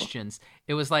of the questions.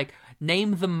 It was like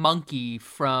name the monkey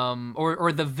from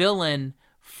or the villain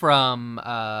from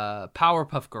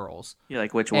Powerpuff Girls. You're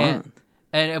like which one?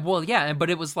 And well, yeah,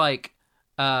 but it was like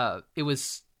it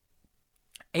was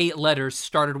 8 letters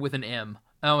started with an M.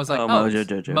 And I was like, Mojo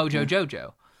Jojo. Mojo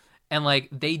Jojo, and like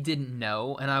they didn't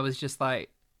know, and I was just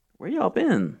like, where y'all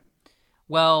been?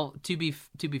 Well, to be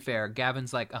fair,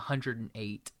 Gavin's like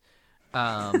 108.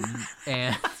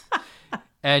 And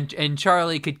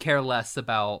Charlie could care less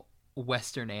about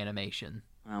Western animation.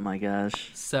 Oh my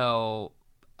gosh. So,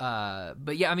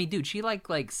 but yeah, I mean, dude, she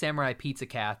like Samurai Pizza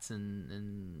Cats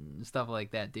and stuff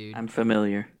like that, dude. I'm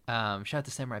familiar. Shout out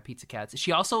to Samurai Pizza Cats.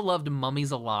 She also loved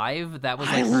Mummies Alive. That was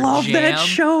like I her love jam. that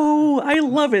show. I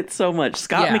love it so much.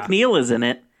 Scott McNeil is in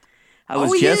it. I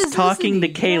was just talking to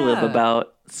Caleb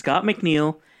about Scott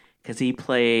McNeil because he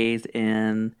plays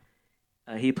in.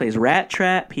 He plays Rat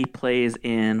Trap. He plays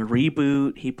in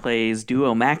Reboot. He plays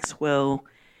Duo Maxwell.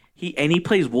 He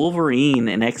plays Wolverine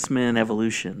in X-Men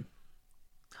Evolution.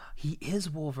 He is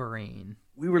Wolverine.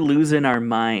 We were losing our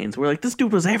minds. We're like, this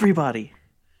dude was everybody.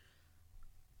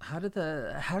 How did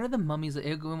the mummies?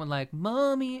 It went like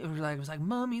mummy. It was like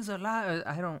mummies alive.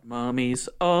 I don't. Mummies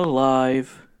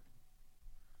alive.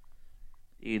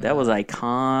 Dude, that was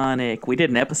iconic. We did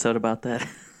an episode about that.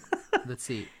 Let's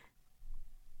see.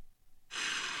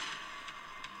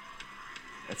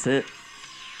 That's it.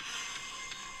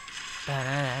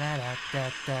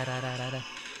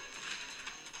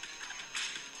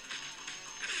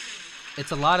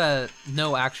 It's a lot of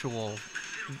no actual.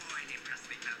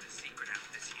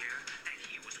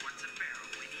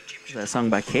 Is that sung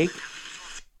by Cake?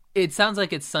 It sounds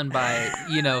like it's sung by,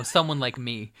 someone like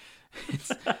me.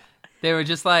 They were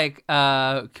just like,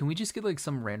 can we just get like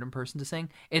some random person to sing?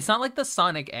 It's not like the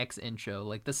Sonic X intro.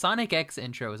 Like the Sonic X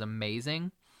intro is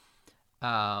amazing.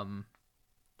 Not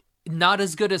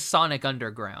as good as Sonic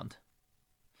Underground.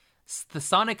 The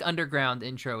Sonic Underground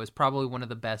intro is probably one of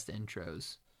the best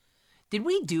intros. Did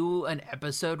we do an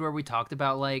episode where we talked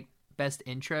about like best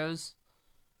intros?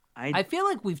 I feel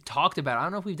like we've talked about it. I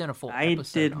don't know if we've done a full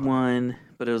episode. I did one,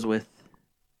 but it was with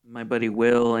my buddy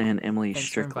Will and Emily Thanks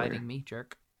Strickler. for inviting me,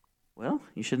 jerk. Well,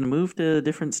 you should have moved to a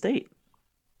different state.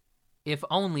 If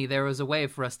only there was a way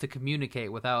for us to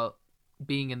communicate without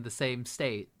being in the same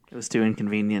state. It was too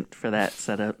inconvenient for that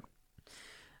setup.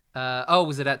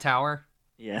 Was it at Tower?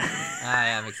 Yeah.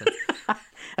 Yeah, makes sense.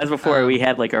 That's before we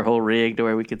had like our whole rig to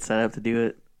where we could set up to do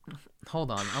it.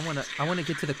 Hold on, I wanna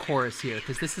get to the chorus here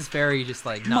because this is very just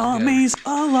like not Mommy's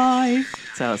alive.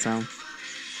 That's how it sounds.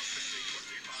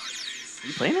 Are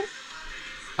you playing it?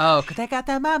 Oh, 'cause they got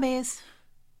the mummies.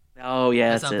 Oh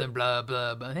yeah, that's something it. blah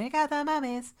blah blah. They got the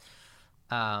mummies.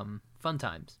 Fun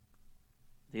times.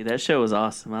 Dude, that show was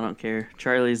awesome. I don't care.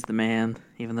 Charlie's the man,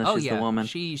 even though she's the woman.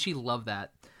 She loved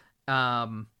that.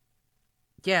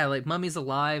 Yeah, like Mummy's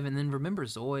Alive, and then remember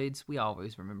Zoids. We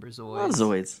always remember Zoids. Love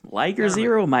Zoids. Liger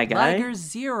Zero, my guy. Liger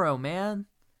Zero, man.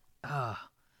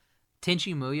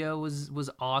 Tenchi Muyo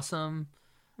was awesome.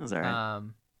 That was alright.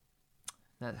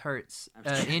 That hurts.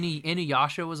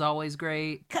 Inuyasha was always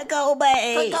great.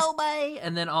 Kagome!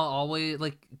 And then always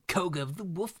like Koga of the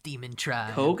Wolf Demon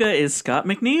Tribe. Koga is Scott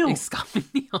McNeil. Like Scott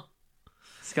McNeil.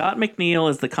 Scott McNeil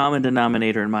is the common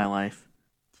denominator in my life.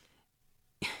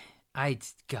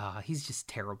 God, he's just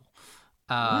terrible.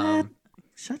 What?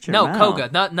 Shut your no, mouth. Koga.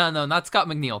 Not Scott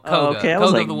McNeil. Koga. Oh, okay, I Koga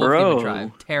was like, of the Wolf bro, Demon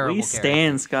Tribe. Terrible we character.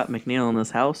 stand Scott McNeil in this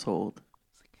household.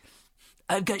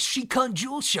 I've got Shikon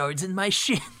Jewel shards in my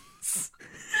shins.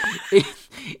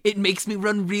 it makes me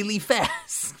run really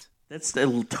fast.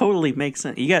 It totally makes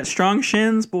sense. You got strong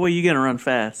shins, boy, you're gonna run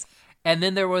fast. And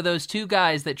then there were those two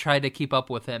guys that tried to keep up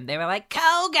with him. They were like,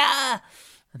 Koga!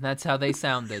 And that's how they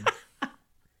sounded.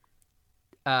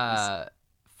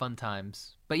 Fun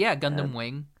times. But yeah, Gundam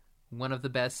Wing, one of the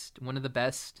best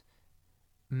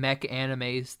mech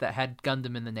animes that had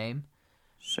Gundam in the name.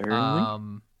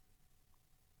 Certainly.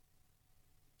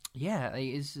 Yeah,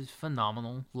 it's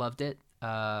phenomenal. Loved it.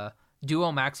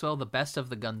 Duo Maxwell, the best of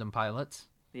the Gundam pilots.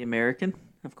 The American,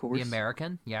 of course. The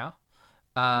American, yeah.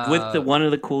 With one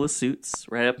of the coolest suits,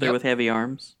 right up there with heavy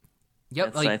arms.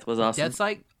 Yep, Death Scythe was awesome. Death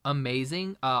Scythe,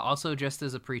 amazing. Also, just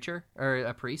as a preacher or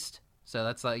a priest, so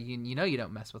that's like you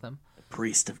don't mess with him. The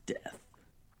priest of death.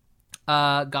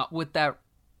 Got with that.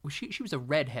 She was a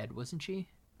redhead, wasn't she?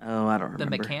 Oh, I don't remember. The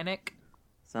mechanic.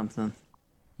 Something.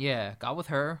 Yeah, got with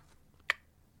her.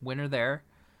 Winner there.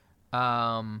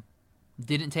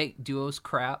 Didn't take Duo's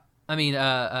crap. I mean,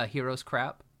 Hero's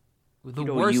crap. The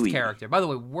Hiro worst Yui. character. By the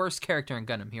way, worst character in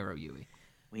Gundam, Hiro Yui.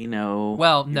 We know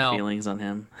no. feelings on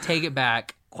him. Take it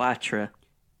back. Quatra.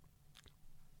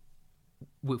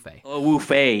 Wu Fei. Oh, Wu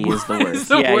Fei is the worst.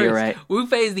 The yeah, worst. you're right. Wu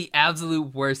Fei is the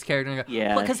absolute worst character.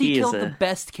 Yeah, because he killed the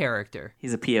best character.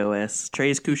 He's a POS.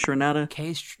 Trace Kushranada.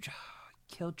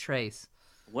 Killed Trace.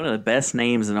 One of the best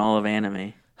names in all of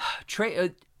anime.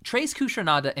 Trace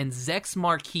Kushranada and Zex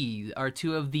Marquis are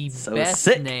two of the best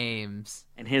sick. names.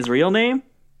 And his real name?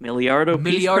 Miliardo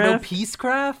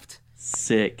Peacecraft?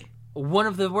 Sick. One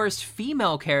of the worst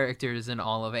female characters in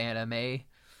all of anime.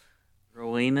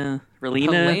 Relena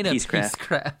Helena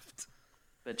Peacecraft.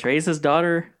 But Trace's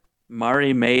daughter,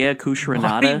 Marimea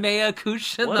Kushranada. Marimea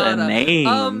Kushranada. What a name.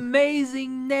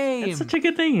 Amazing name. That's such a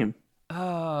good name.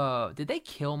 Oh, did they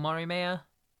kill Marimea?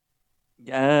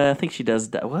 I think she does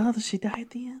die. Well, does she die at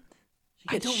the end? She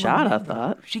gets shot, remember. I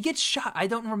thought. She gets shot. I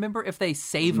don't remember if they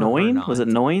save her or Noin? not. Was it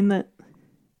Noin that...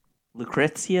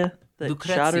 Lucrezia that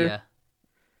shot her?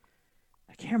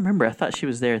 I can't remember. I thought she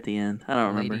was there at the end. I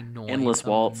don't remember. Lady Noin, Endless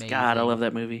Waltz. amazing. God, I love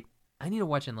that movie. I need to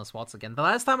watch Endless Waltz again. The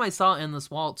last time I saw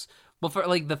Endless Waltz, well, for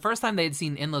like the first time they had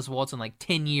seen Endless Waltz in like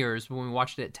 10 years when we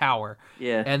watched it at Tower.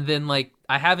 Yeah. And then like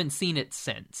I haven't seen it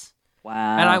since.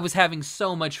 Wow. And I was having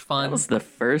so much fun. That was the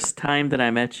first time that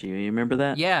I met you. You remember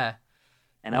that? Yeah.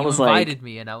 And you I was invited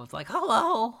me, and I was like,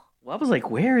 "Hello." Well, I was like,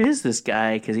 "Where is this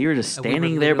guy?" Because you were just And we were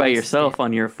standing there by literally yourself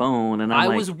on your phone, and I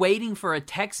I'm was waiting for a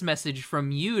text message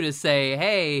from you to say,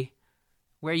 "Hey,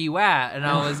 where you at?" And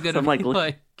I was gonna I'm like, be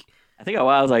like, I think I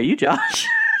was like, "You, Josh?"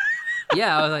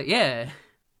 "Yeah." I was like, "Yeah."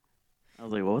 I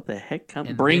was like, well, "What the heck? Come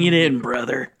And bring then it in,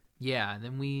 brother." Yeah. And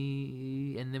then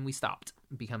we stopped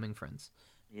becoming friends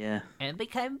Yeah. and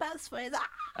became best friends.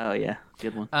 Oh yeah,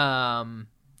 good one.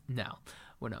 No,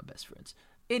 we're not best friends.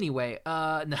 Anyway,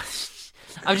 no,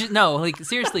 I was just no, like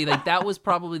seriously, like that was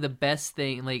probably the best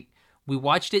thing. Like we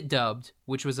watched it dubbed,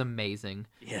 which was amazing.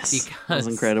 Yes, because it was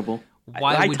incredible.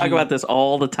 Why I would talk you... about this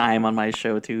all the time on my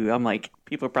show too. I'm like,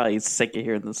 people are probably sick of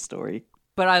hearing this story.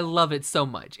 But I love it so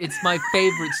much. It's my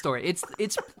favorite story.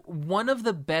 It's one of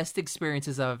the best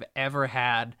experiences I've ever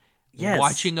had. Yes,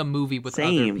 watching a movie with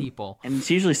other people. And it's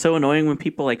usually so annoying when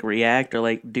people like react or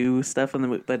like do stuff in the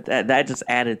movie, but that just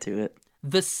added to it.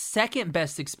 The second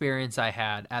best experience I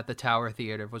had at the Tower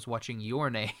Theater was watching Your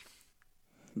Name.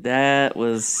 That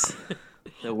was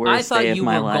the worst I thought day of you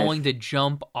my were life. going to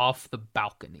jump off the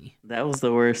balcony. That was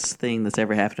the worst thing that's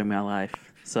ever happened in my life.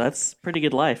 So that's pretty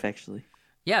good life, actually.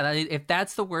 Yeah, if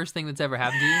that's the worst thing that's ever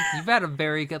happened to you, you've had a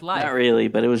very good life. Not really,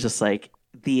 but it was just like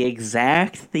the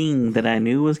exact thing that I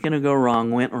knew was going to go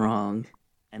wrong went wrong.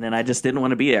 And then I just didn't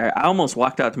want to be there. I almost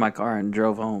walked out to my car and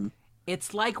drove home.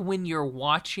 It's like when you're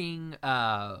watching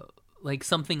like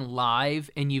something live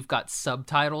and you've got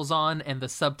subtitles on and the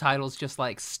subtitles just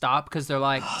like stop because they're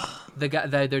like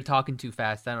they're talking too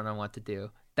fast. I don't know what to do.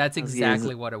 That's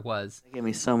exactly what it was. It gave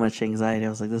me so much anxiety. I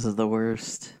was like, this is the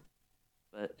worst.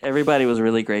 But everybody was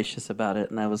really gracious about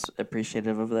it, and I was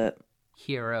appreciative of that.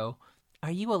 Hero,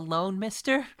 are you alone,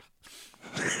 mister?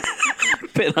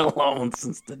 Been alone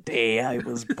since the day I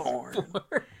was born.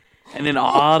 And then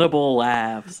audible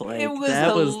laughs. Like, It was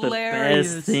that was the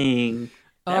hilarious. best thing.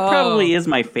 That probably is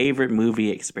my favorite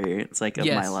movie experience, like, of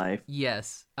my life.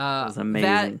 Yes. It was amazing.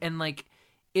 That, and, like,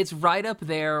 it's right up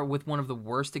there with one of the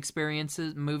worst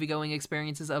experiences, movie-going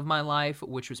experiences of my life,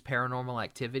 which was Paranormal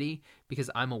Activity, because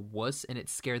I'm a wuss, and it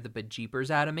scared the bejeepers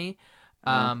out of me.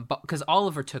 But because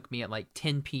Oliver took me at, like,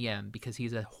 10 p.m., because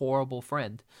he's a horrible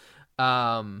friend.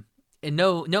 And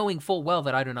knowing full well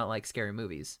that I do not like scary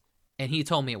movies. And he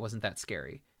told me it wasn't that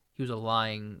scary. He was a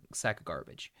lying sack of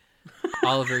garbage.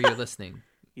 Oliver, you're listening.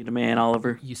 You the man,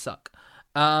 Oliver. You suck.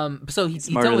 So he's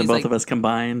smarter than both of us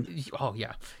combined. Oh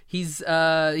yeah, he's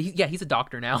a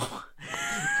doctor now.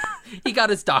 He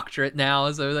got his doctorate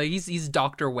now, so like he's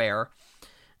Dr. Ware.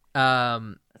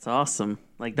 That's awesome.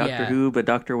 Like Doctor Who, but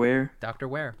Dr. Ware. Dr.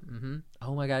 Ware. Mm-hmm.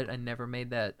 Oh my god, I never made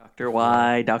that. Dr.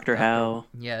 Y, Dr. How.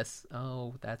 Yes.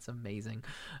 Oh, that's amazing.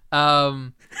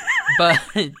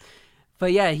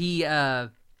 But yeah, he.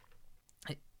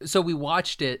 So we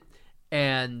watched it,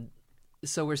 and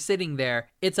so we're sitting there.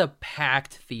 It's a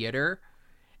packed theater,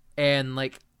 and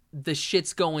like the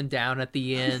shit's going down at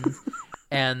the end,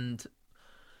 and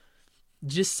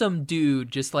just some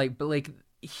dude, just like, but like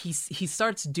he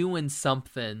starts doing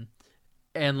something,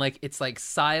 and like it's like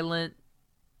silent.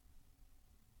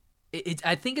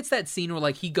 I think it's that scene where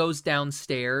like he goes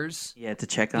downstairs. Yeah, to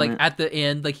check on like it. at the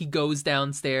end, like he goes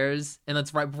downstairs, and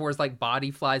that's right before his like body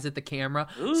flies at the camera.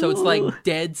 Ooh. So it's like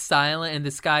dead silent, and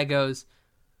this guy goes,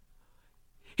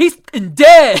 "He's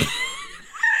dead,"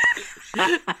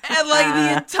 and like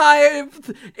the entire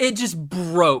it just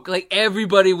broke. Like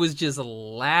everybody was just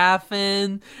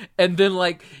laughing, and then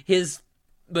like his.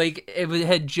 Like, it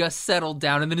had just settled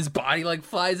down, and then his body, like,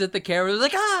 flies at the camera. It was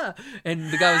like, ah!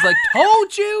 And the guy was like,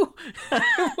 told you!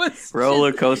 It was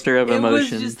roller coaster of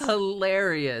emotions. It was just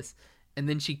hilarious. And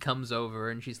then she comes over,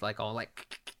 and she's, like, all,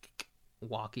 like,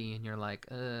 walkie, and you're like,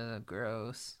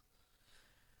 gross.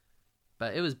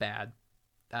 But it was bad.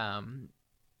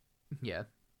 Yeah.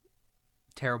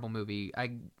 Terrible movie.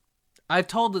 I've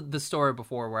told the story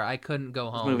before where I couldn't go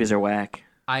home. Those movies are whack.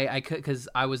 I could, because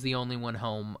I was the only one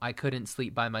home. I couldn't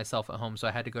sleep by myself at home, so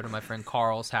I had to go to my friend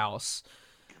Carl's house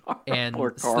and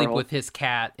sleep with his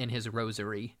cat and his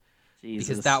rosary. Jesus.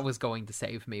 Because that was going to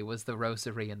save me, was the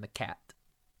rosary and the cat.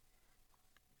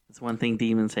 That's one thing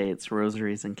demons hate. It's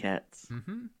rosaries and cats.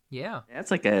 Mm-hmm. Yeah.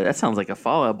 That sounds like a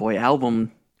Fall Out Boy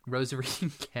album. Rosary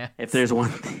and cat. If there's one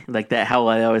thing like that, how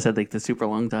I always had like the super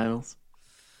long titles.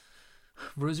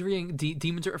 Rosary and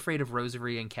demons are afraid of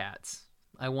rosary and cats.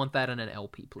 I want that in an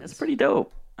LP, please. That's pretty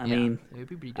dope. I mean, it'd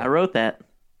be pretty dope. I wrote that.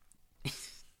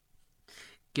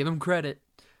 Give him credit.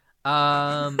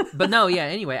 But no, yeah.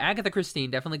 Anyway, Agatha Christie,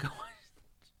 definitely go.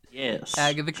 Yes,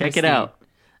 Agatha Christie. Check it out.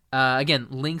 Again,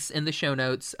 links in the show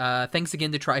notes. Thanks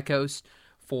again to Tricoast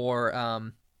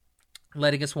for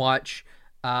letting us watch.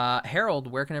 Harold,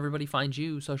 where can everybody find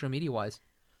you social media wise?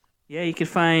 Yeah, you can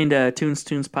find Tunes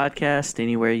Podcast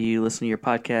anywhere you listen to your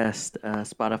podcast,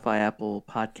 Spotify, Apple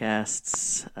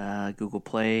Podcasts, Google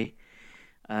Play.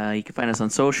 You can find us on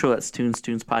social. That's Tunes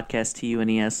Podcast,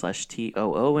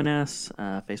 TUNES/TOONS,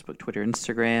 Facebook, Twitter,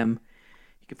 Instagram.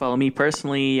 You can follow me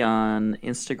personally on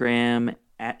Instagram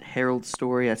at Harold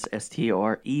Story. That's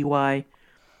STOREY.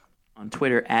 On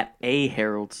Twitter at A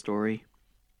Harold Story.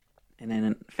 And then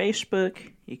on Facebook,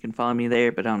 you can follow me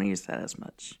there, but I don't use that as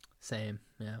much. Same,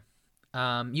 yeah.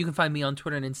 You can find me on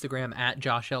Twitter and Instagram at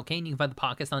Josh L. Kane. You can find the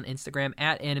podcast on Instagram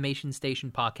at Animation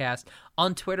Station Podcast,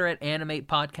 on Twitter at Animate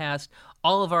Podcast.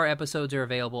 All of our episodes are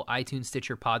available, iTunes,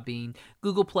 Stitcher, Podbean,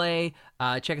 Google Play.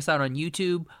 Check us out on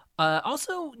YouTube.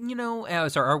 Also,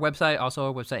 our website,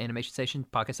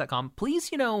 animationstationpodcast.com. Please,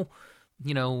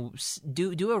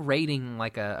 do a rating,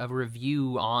 like a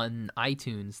review on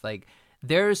iTunes. Like,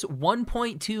 there's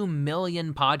 1.2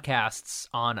 million podcasts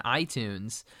on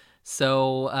iTunes.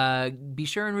 So be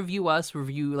sure and review us.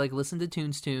 Listen to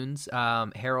Tunes.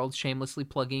 Harold shamelessly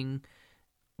plugging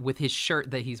with his shirt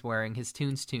that he's wearing, his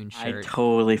Tunes shirt. I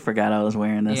totally forgot I was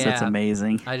wearing this. Yeah. That's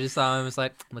amazing. I just saw him. I was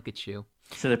like, look at you.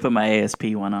 Should have put my ASP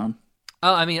one on.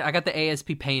 Oh, I mean, I got the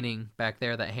ASP painting back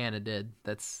there that Hannah did.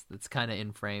 That's kind of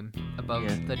in frame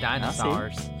above the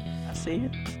dinosaurs. I see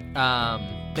it.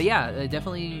 But yeah,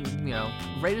 definitely,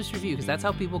 rate us, review, because that's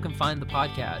how people can find the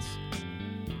podcast.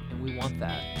 And we want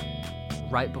that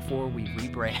right before we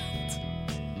rebrand.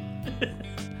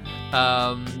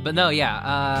 But no,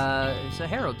 yeah. So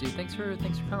Harold, dude, thanks for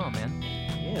coming on, man.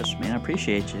 Yes, man, I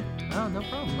appreciate you. Oh, no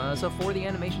problem. So for the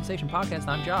Animation Station Podcast,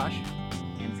 I'm Josh.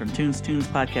 And from Tunes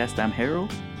Podcast, I'm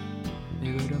Harold.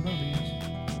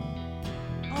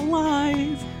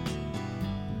 Alive.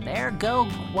 There go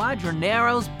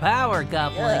Quadranero's power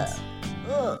couplings.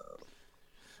 Yeah.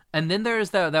 And then there's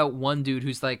that one dude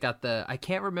who's like got I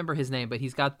can't remember his name, but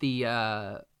he's got the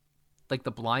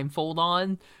the blindfold on,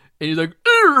 and he's like,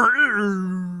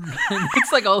 and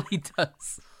it's like all he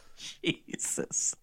does. Jesus.